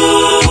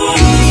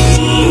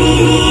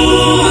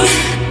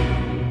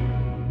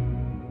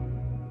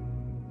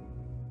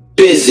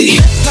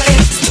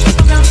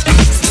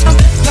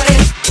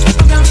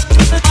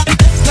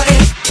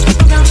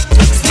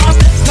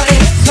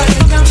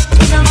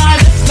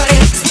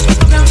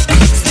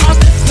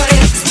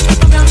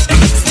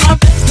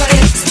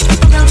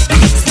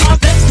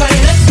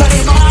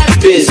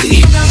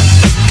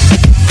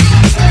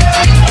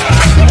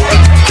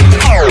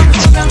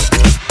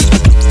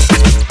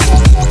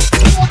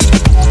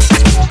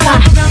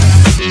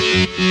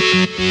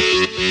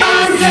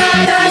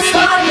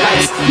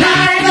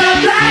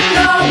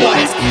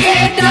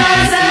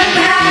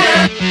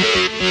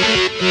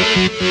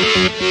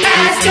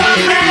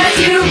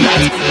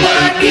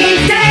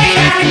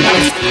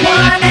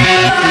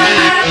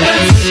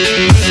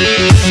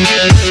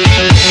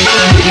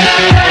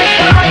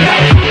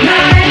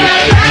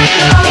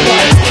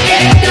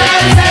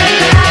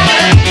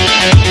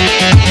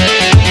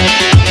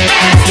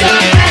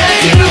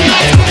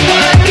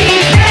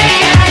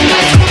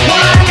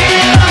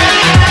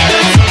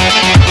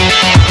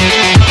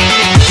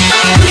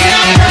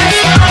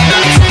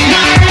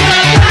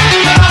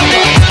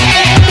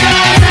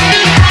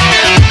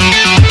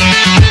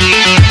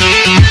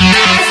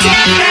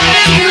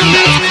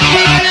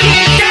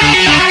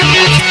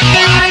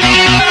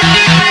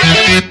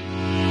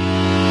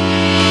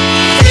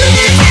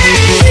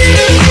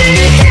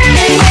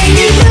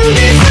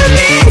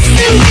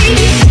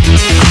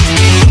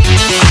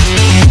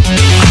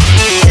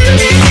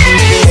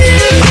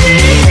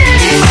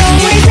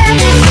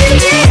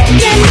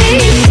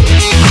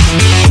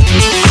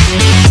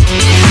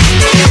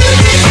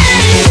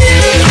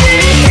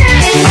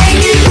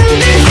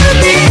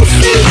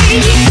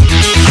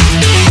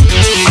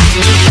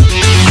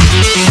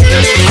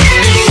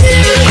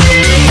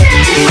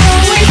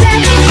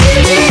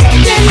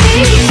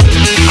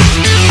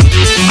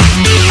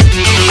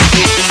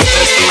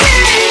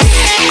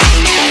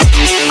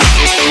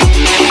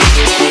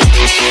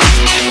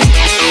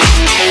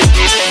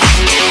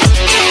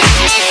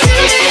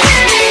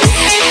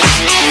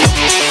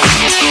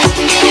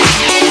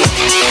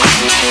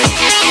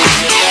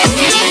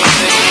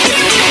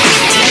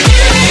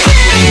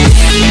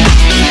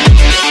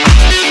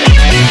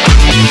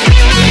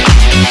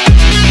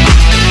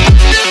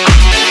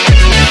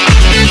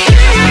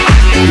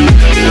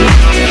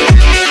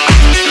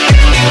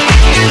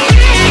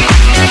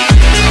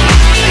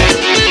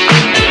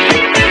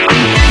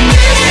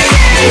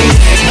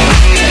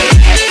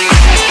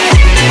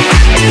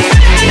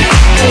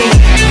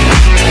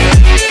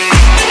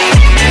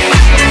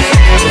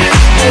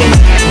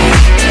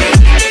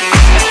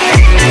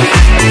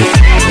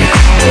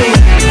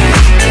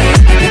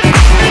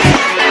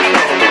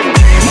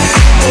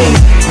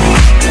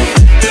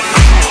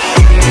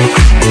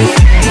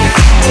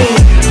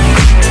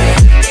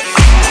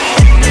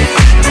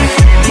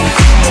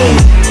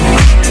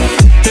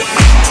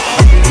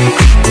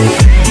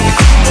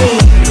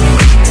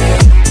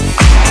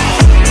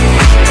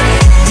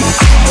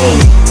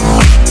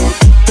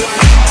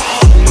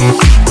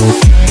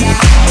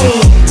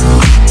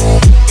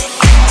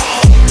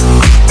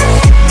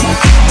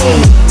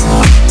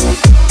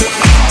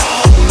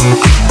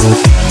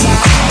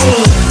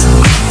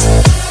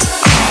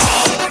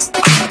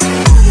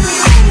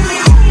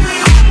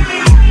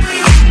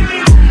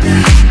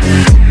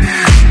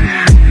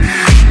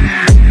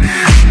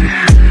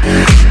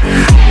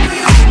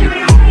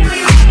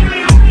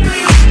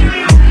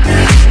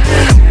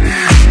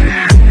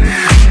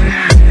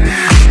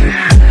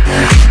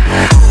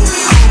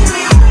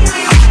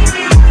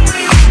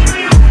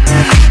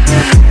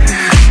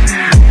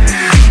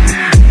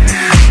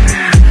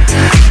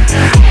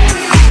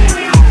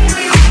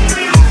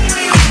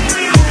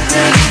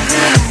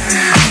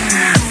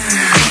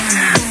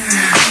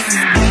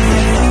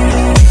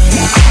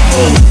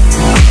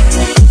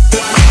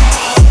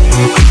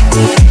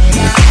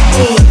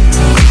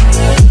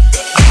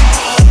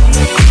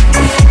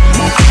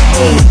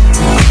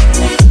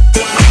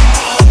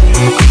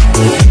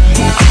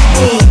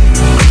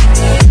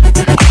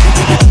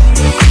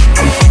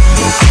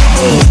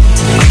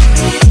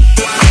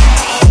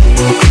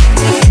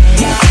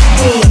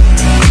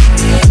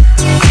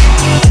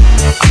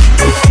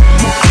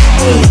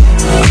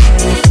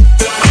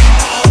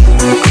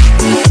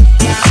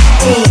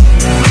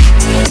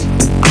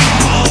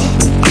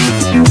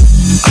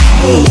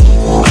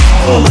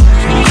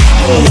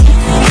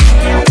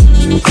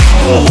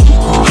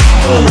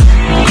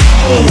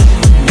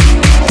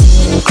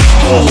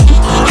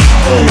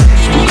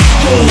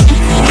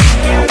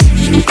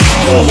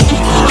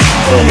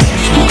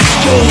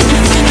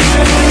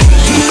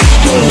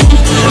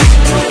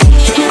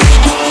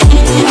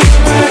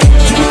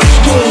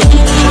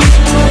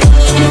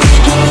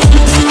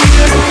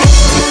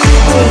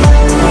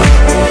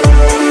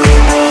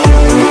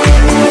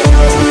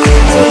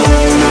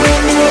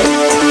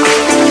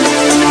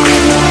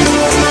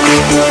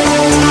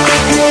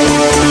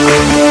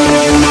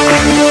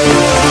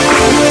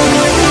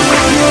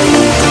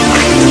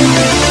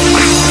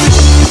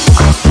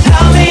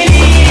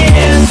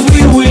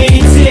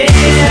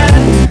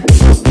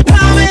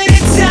 How many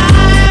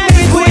times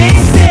we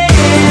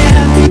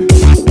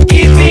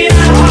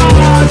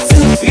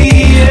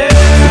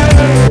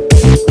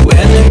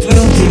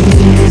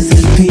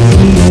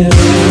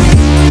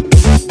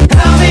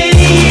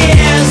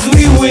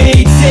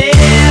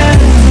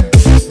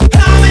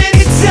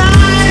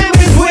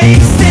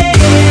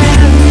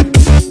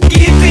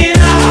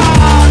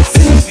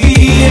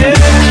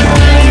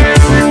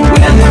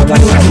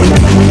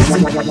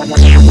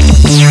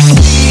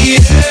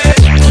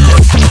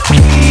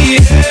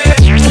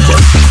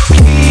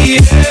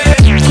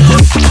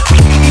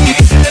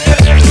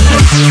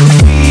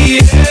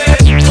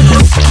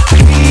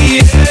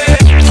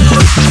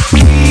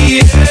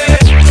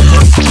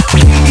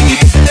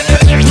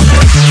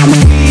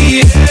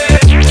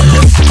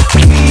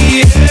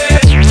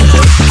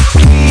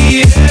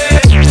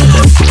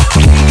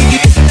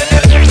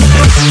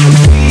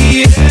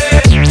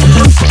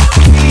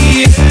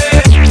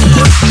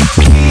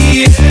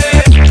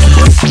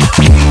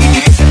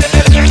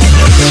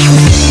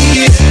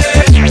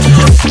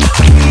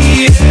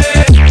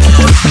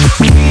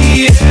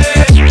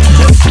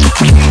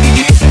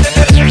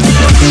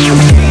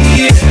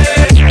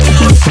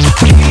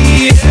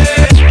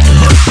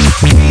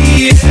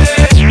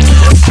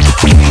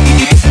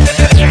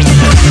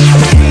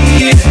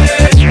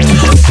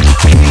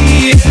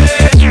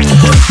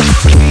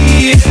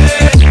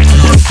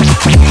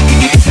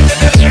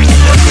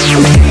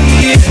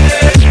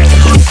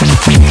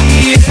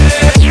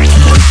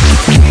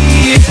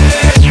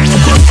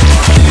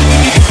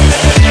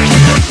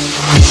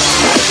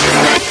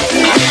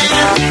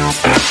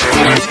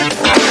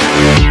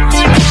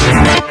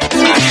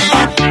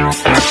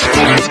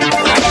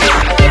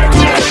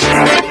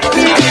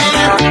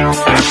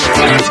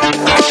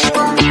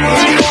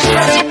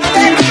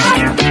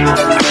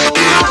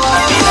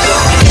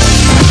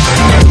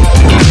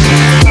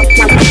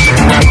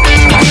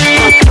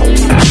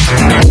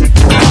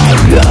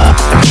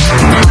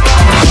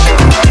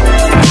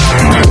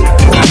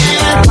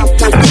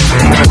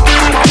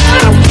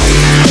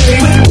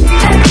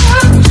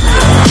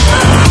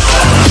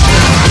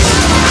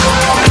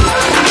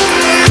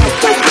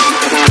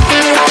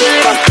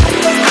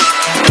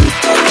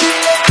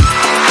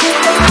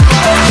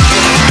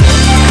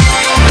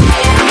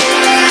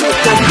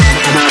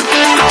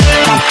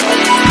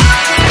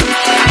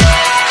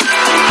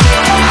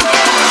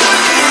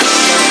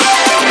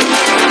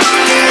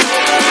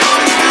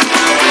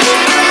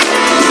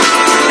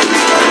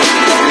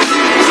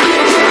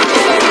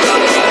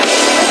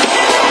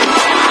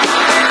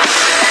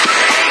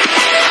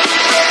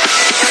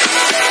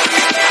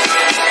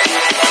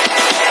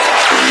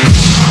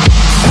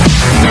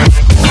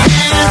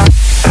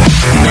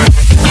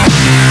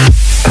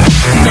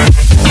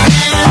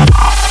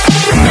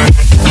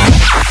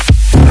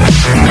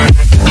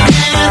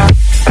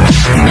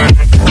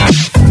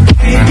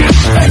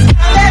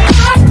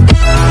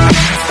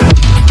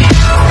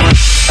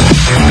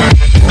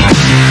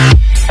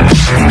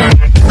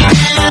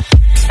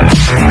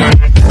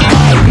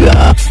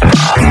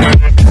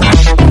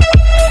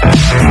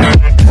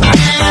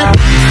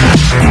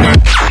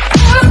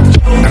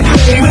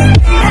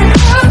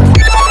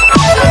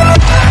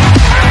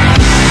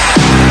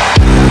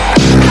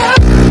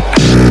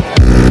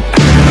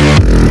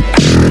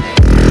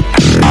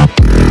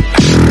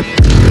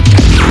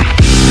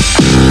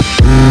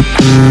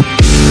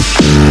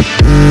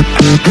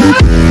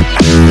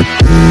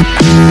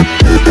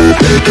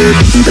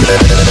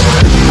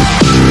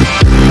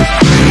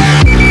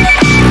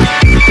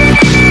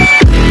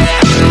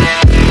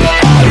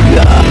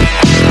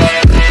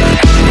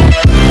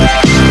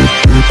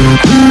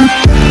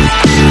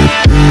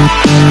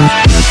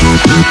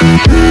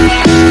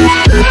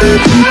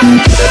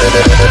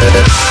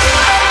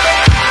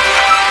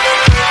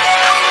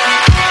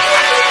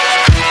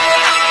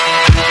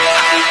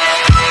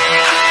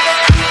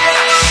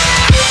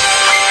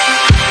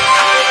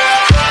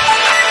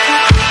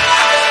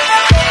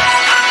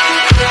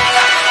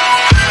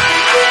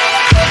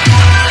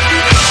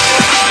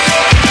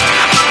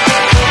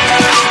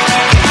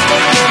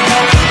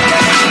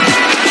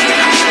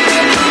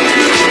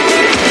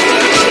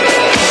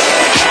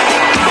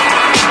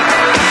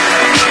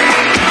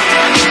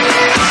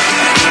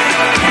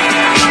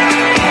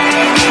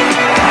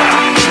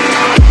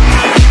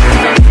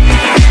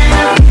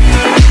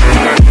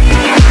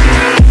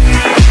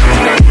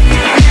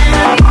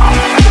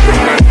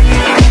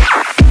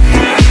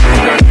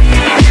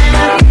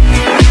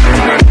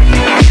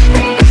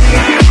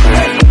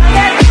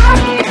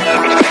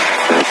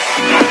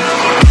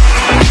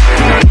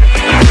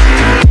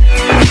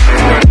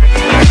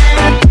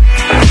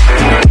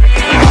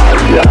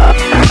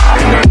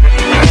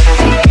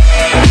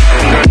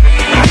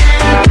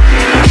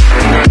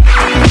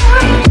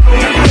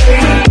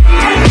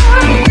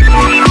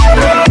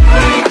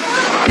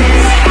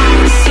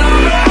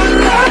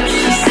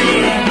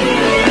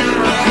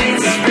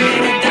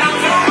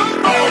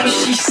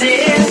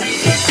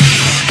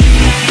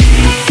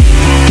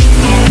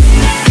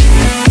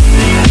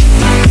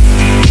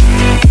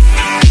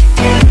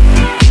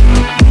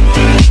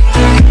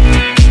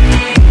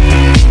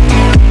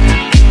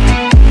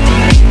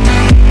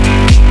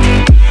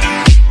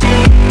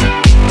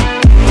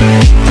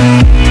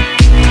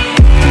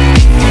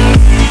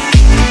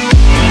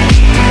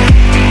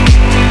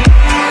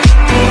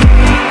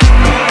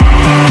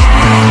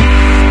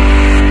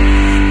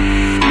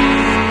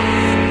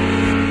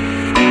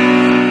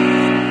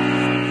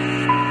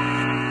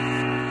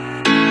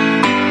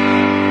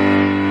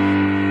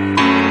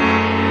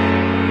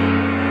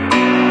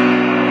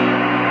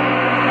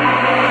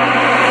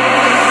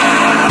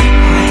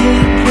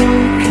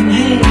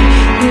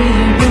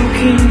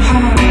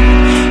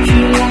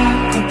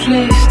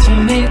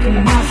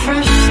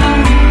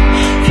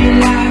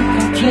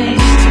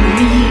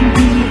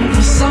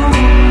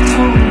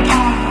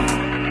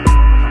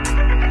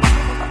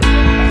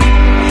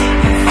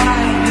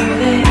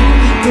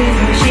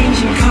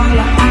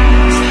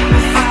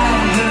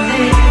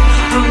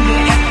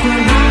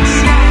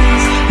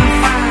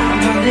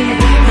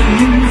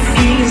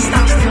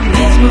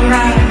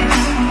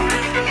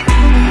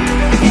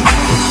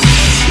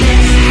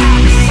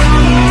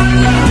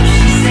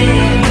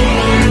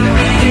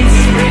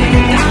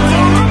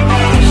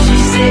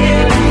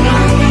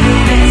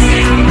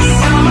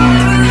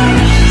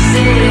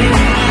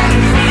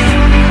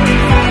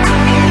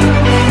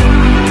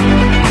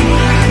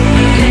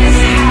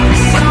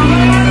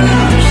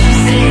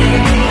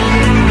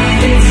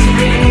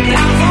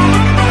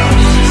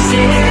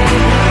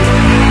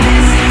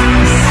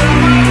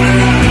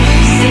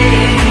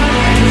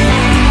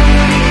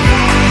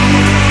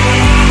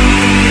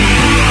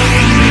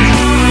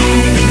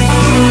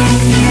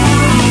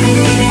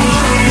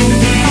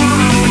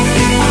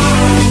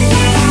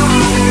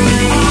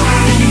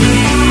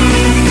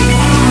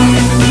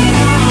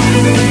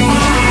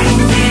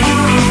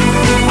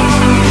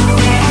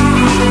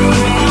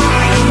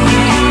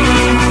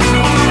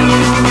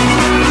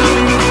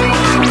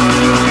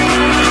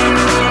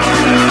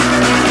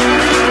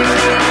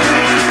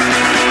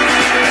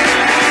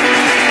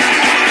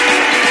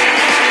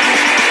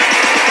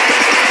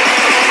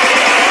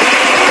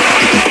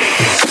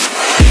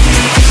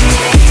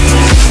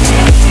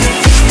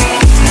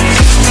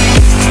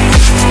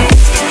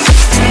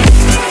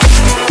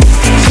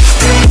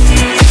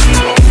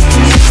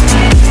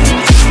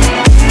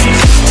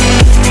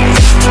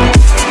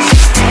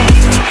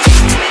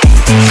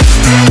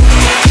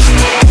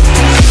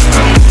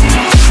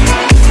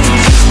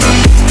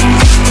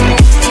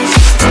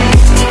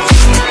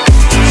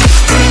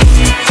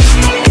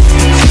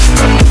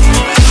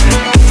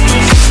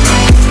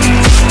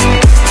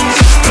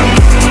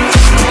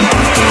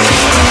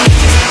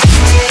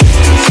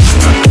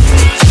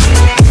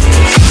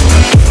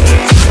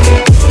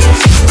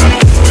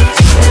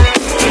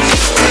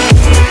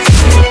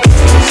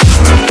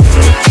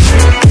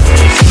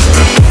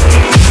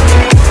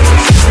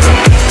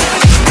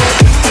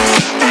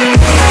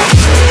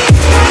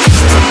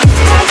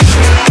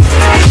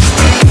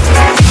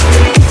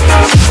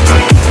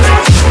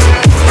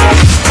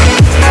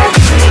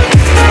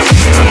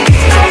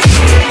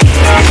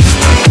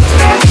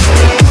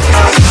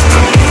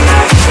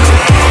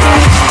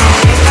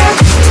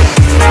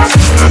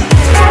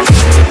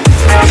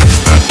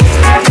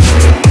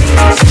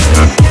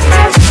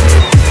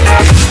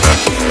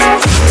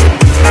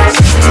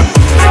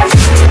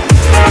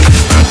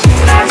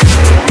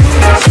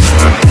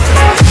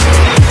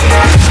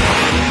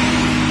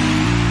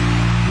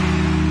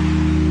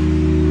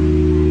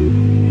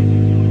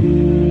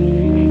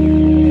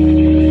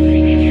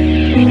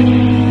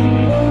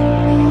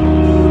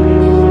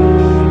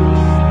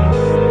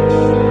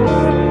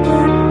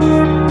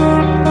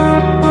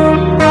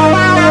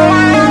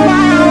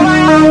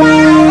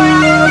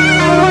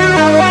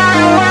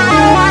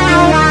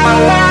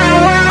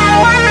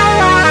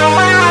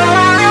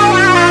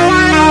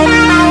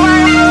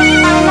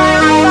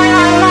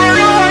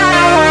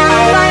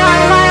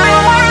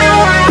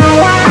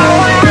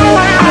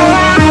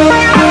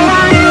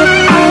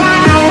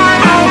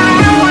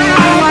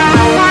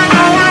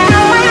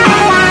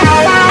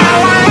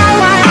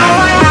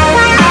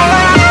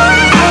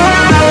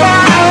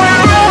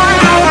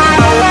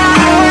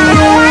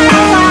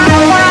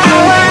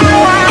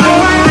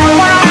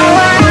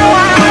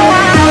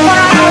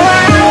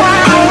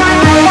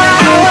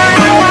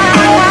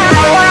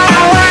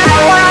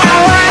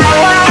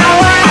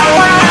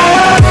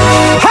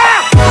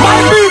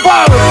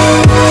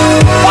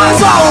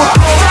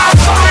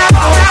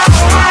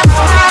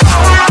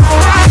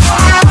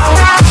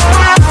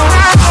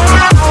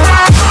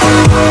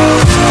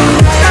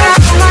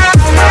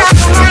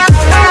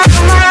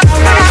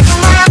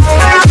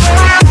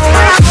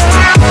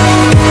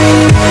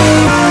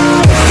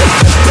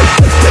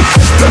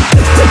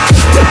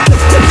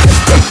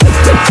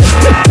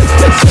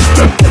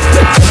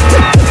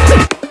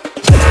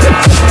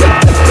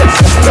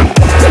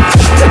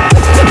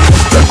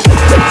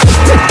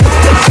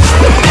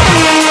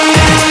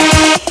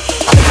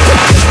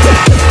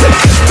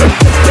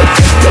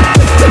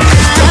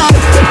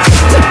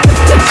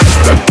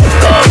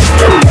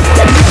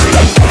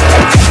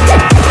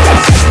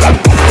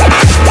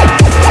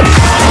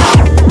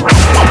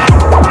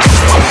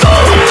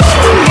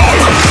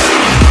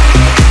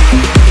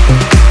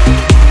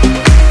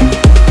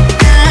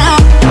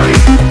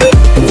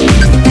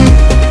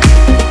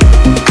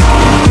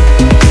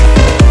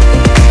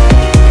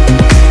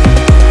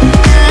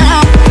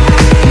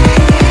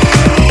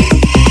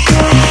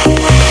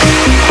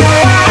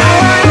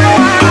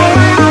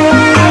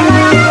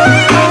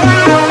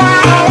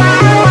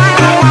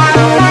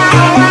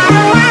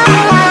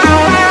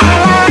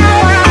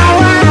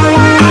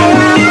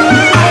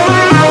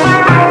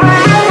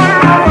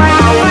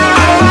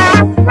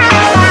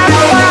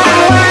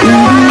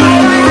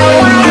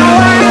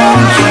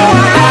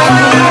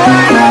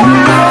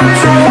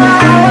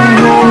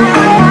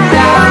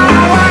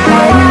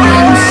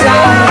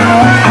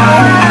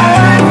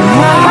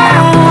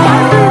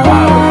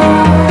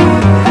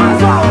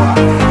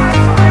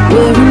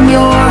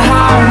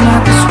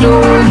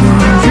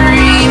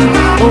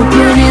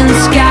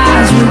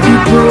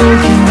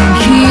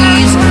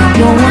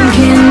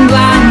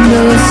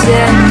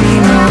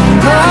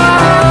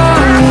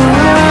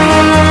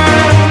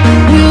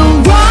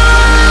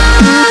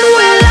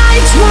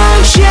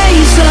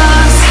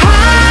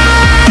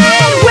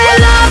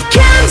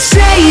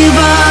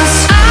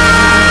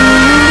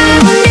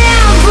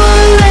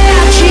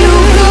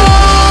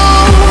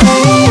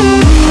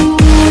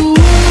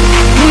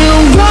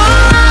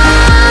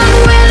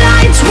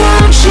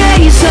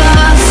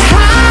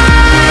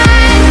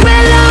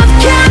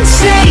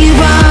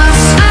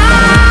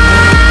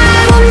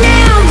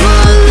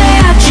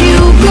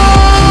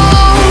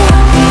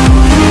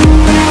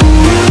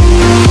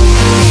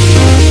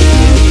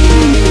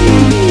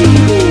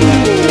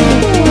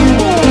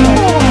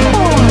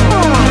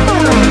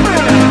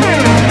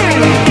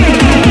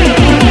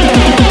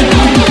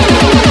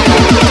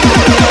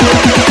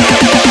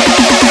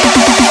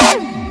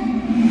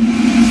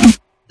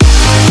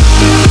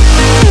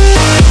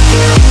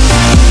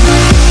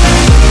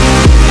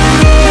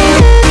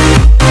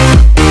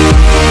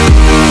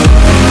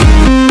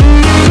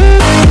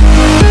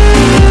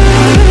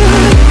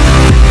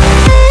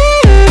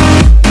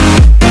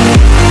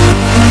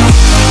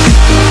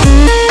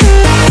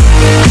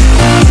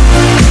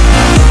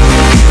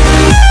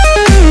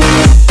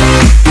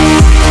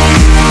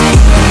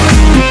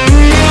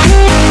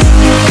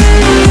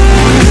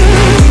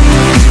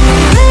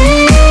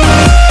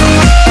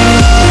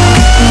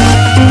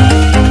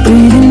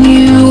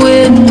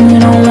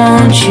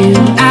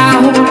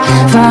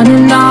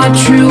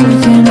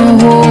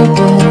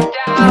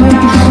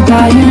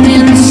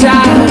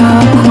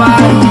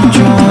quiet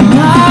drama.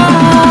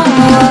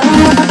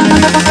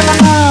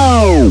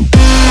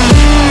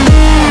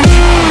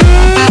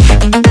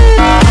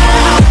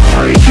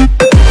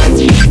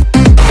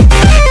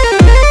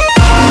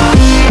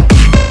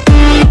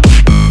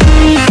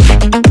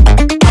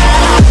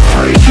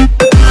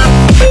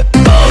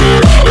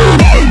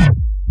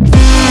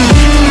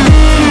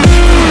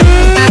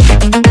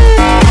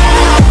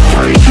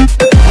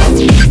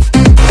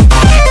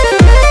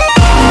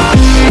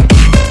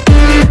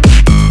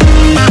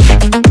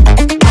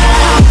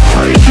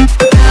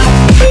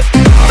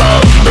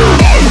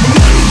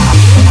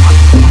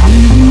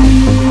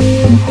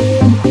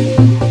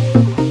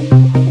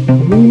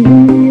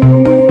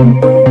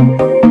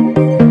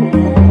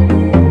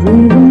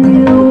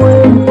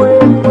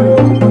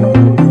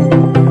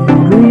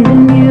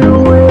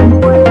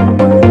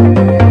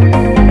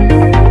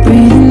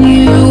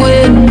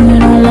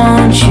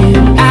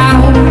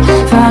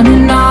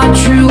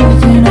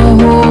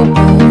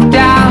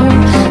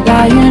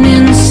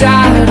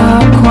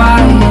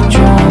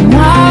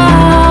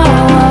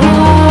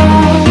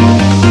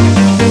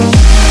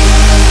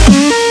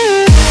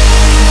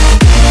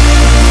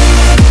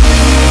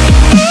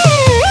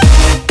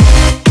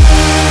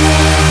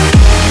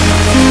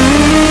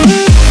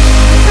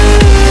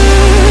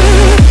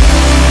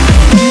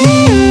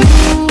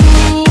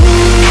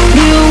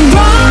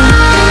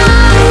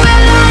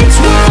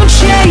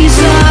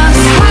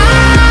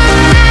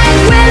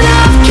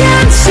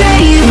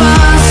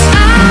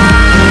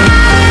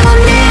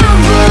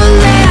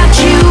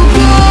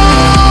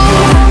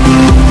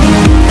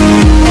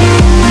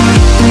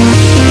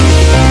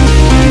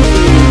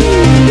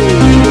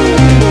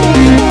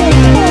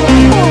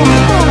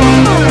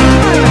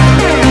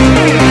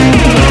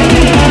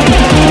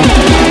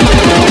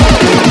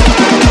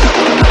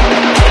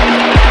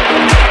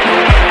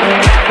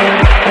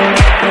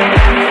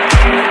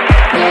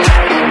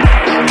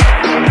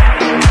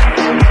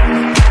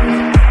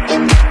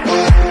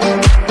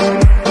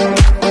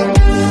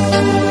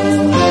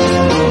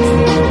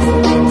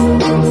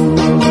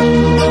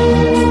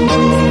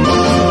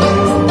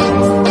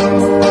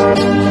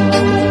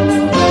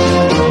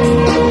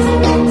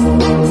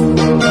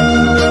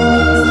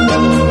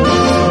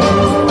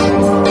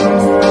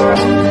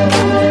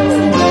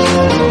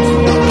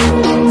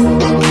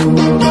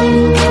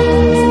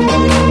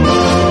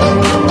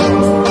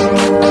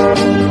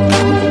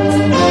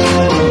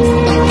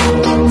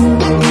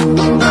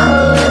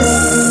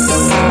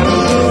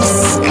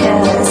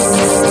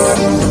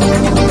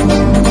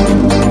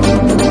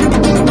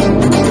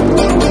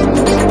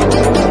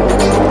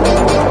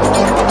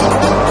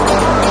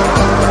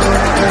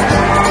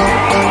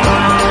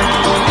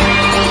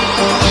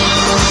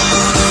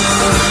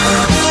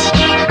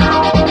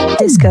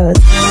 Disco.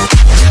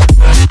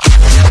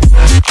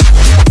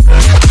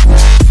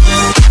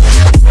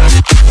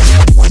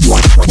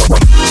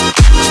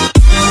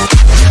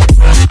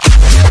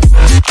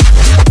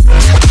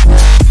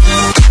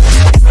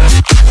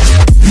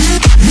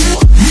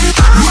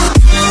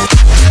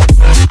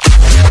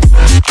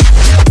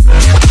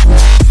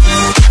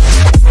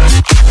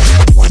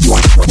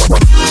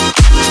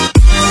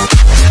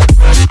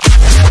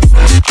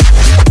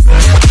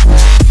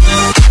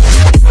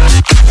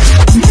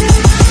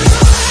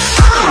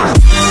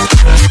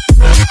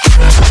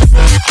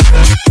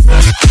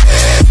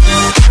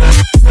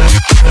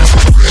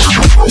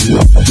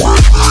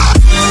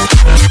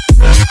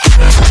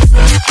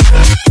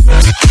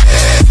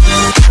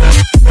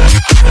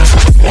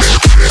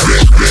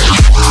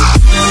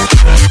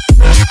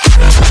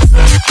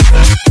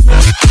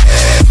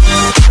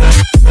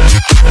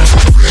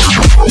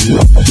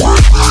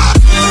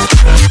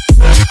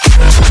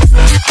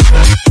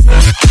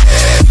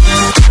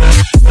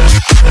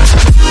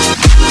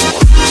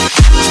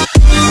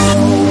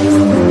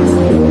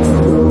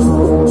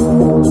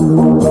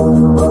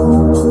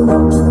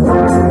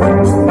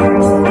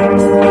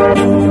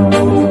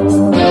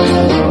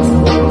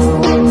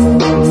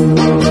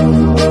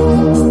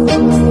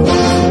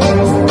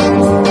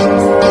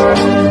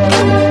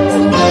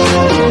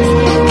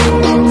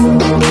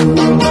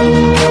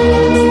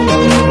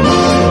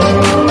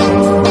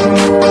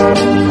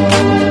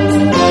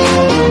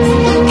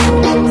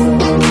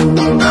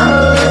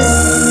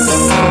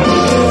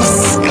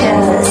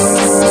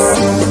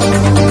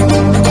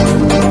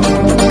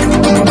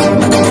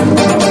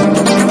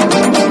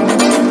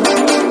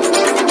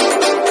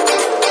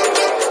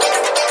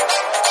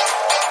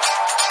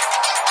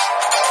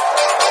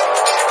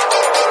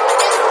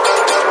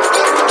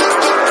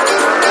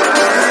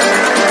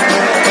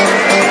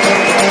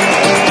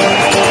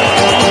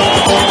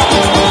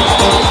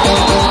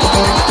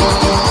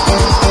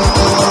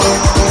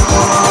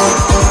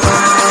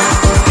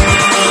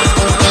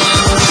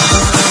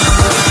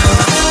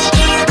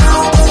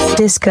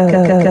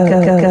 Disco.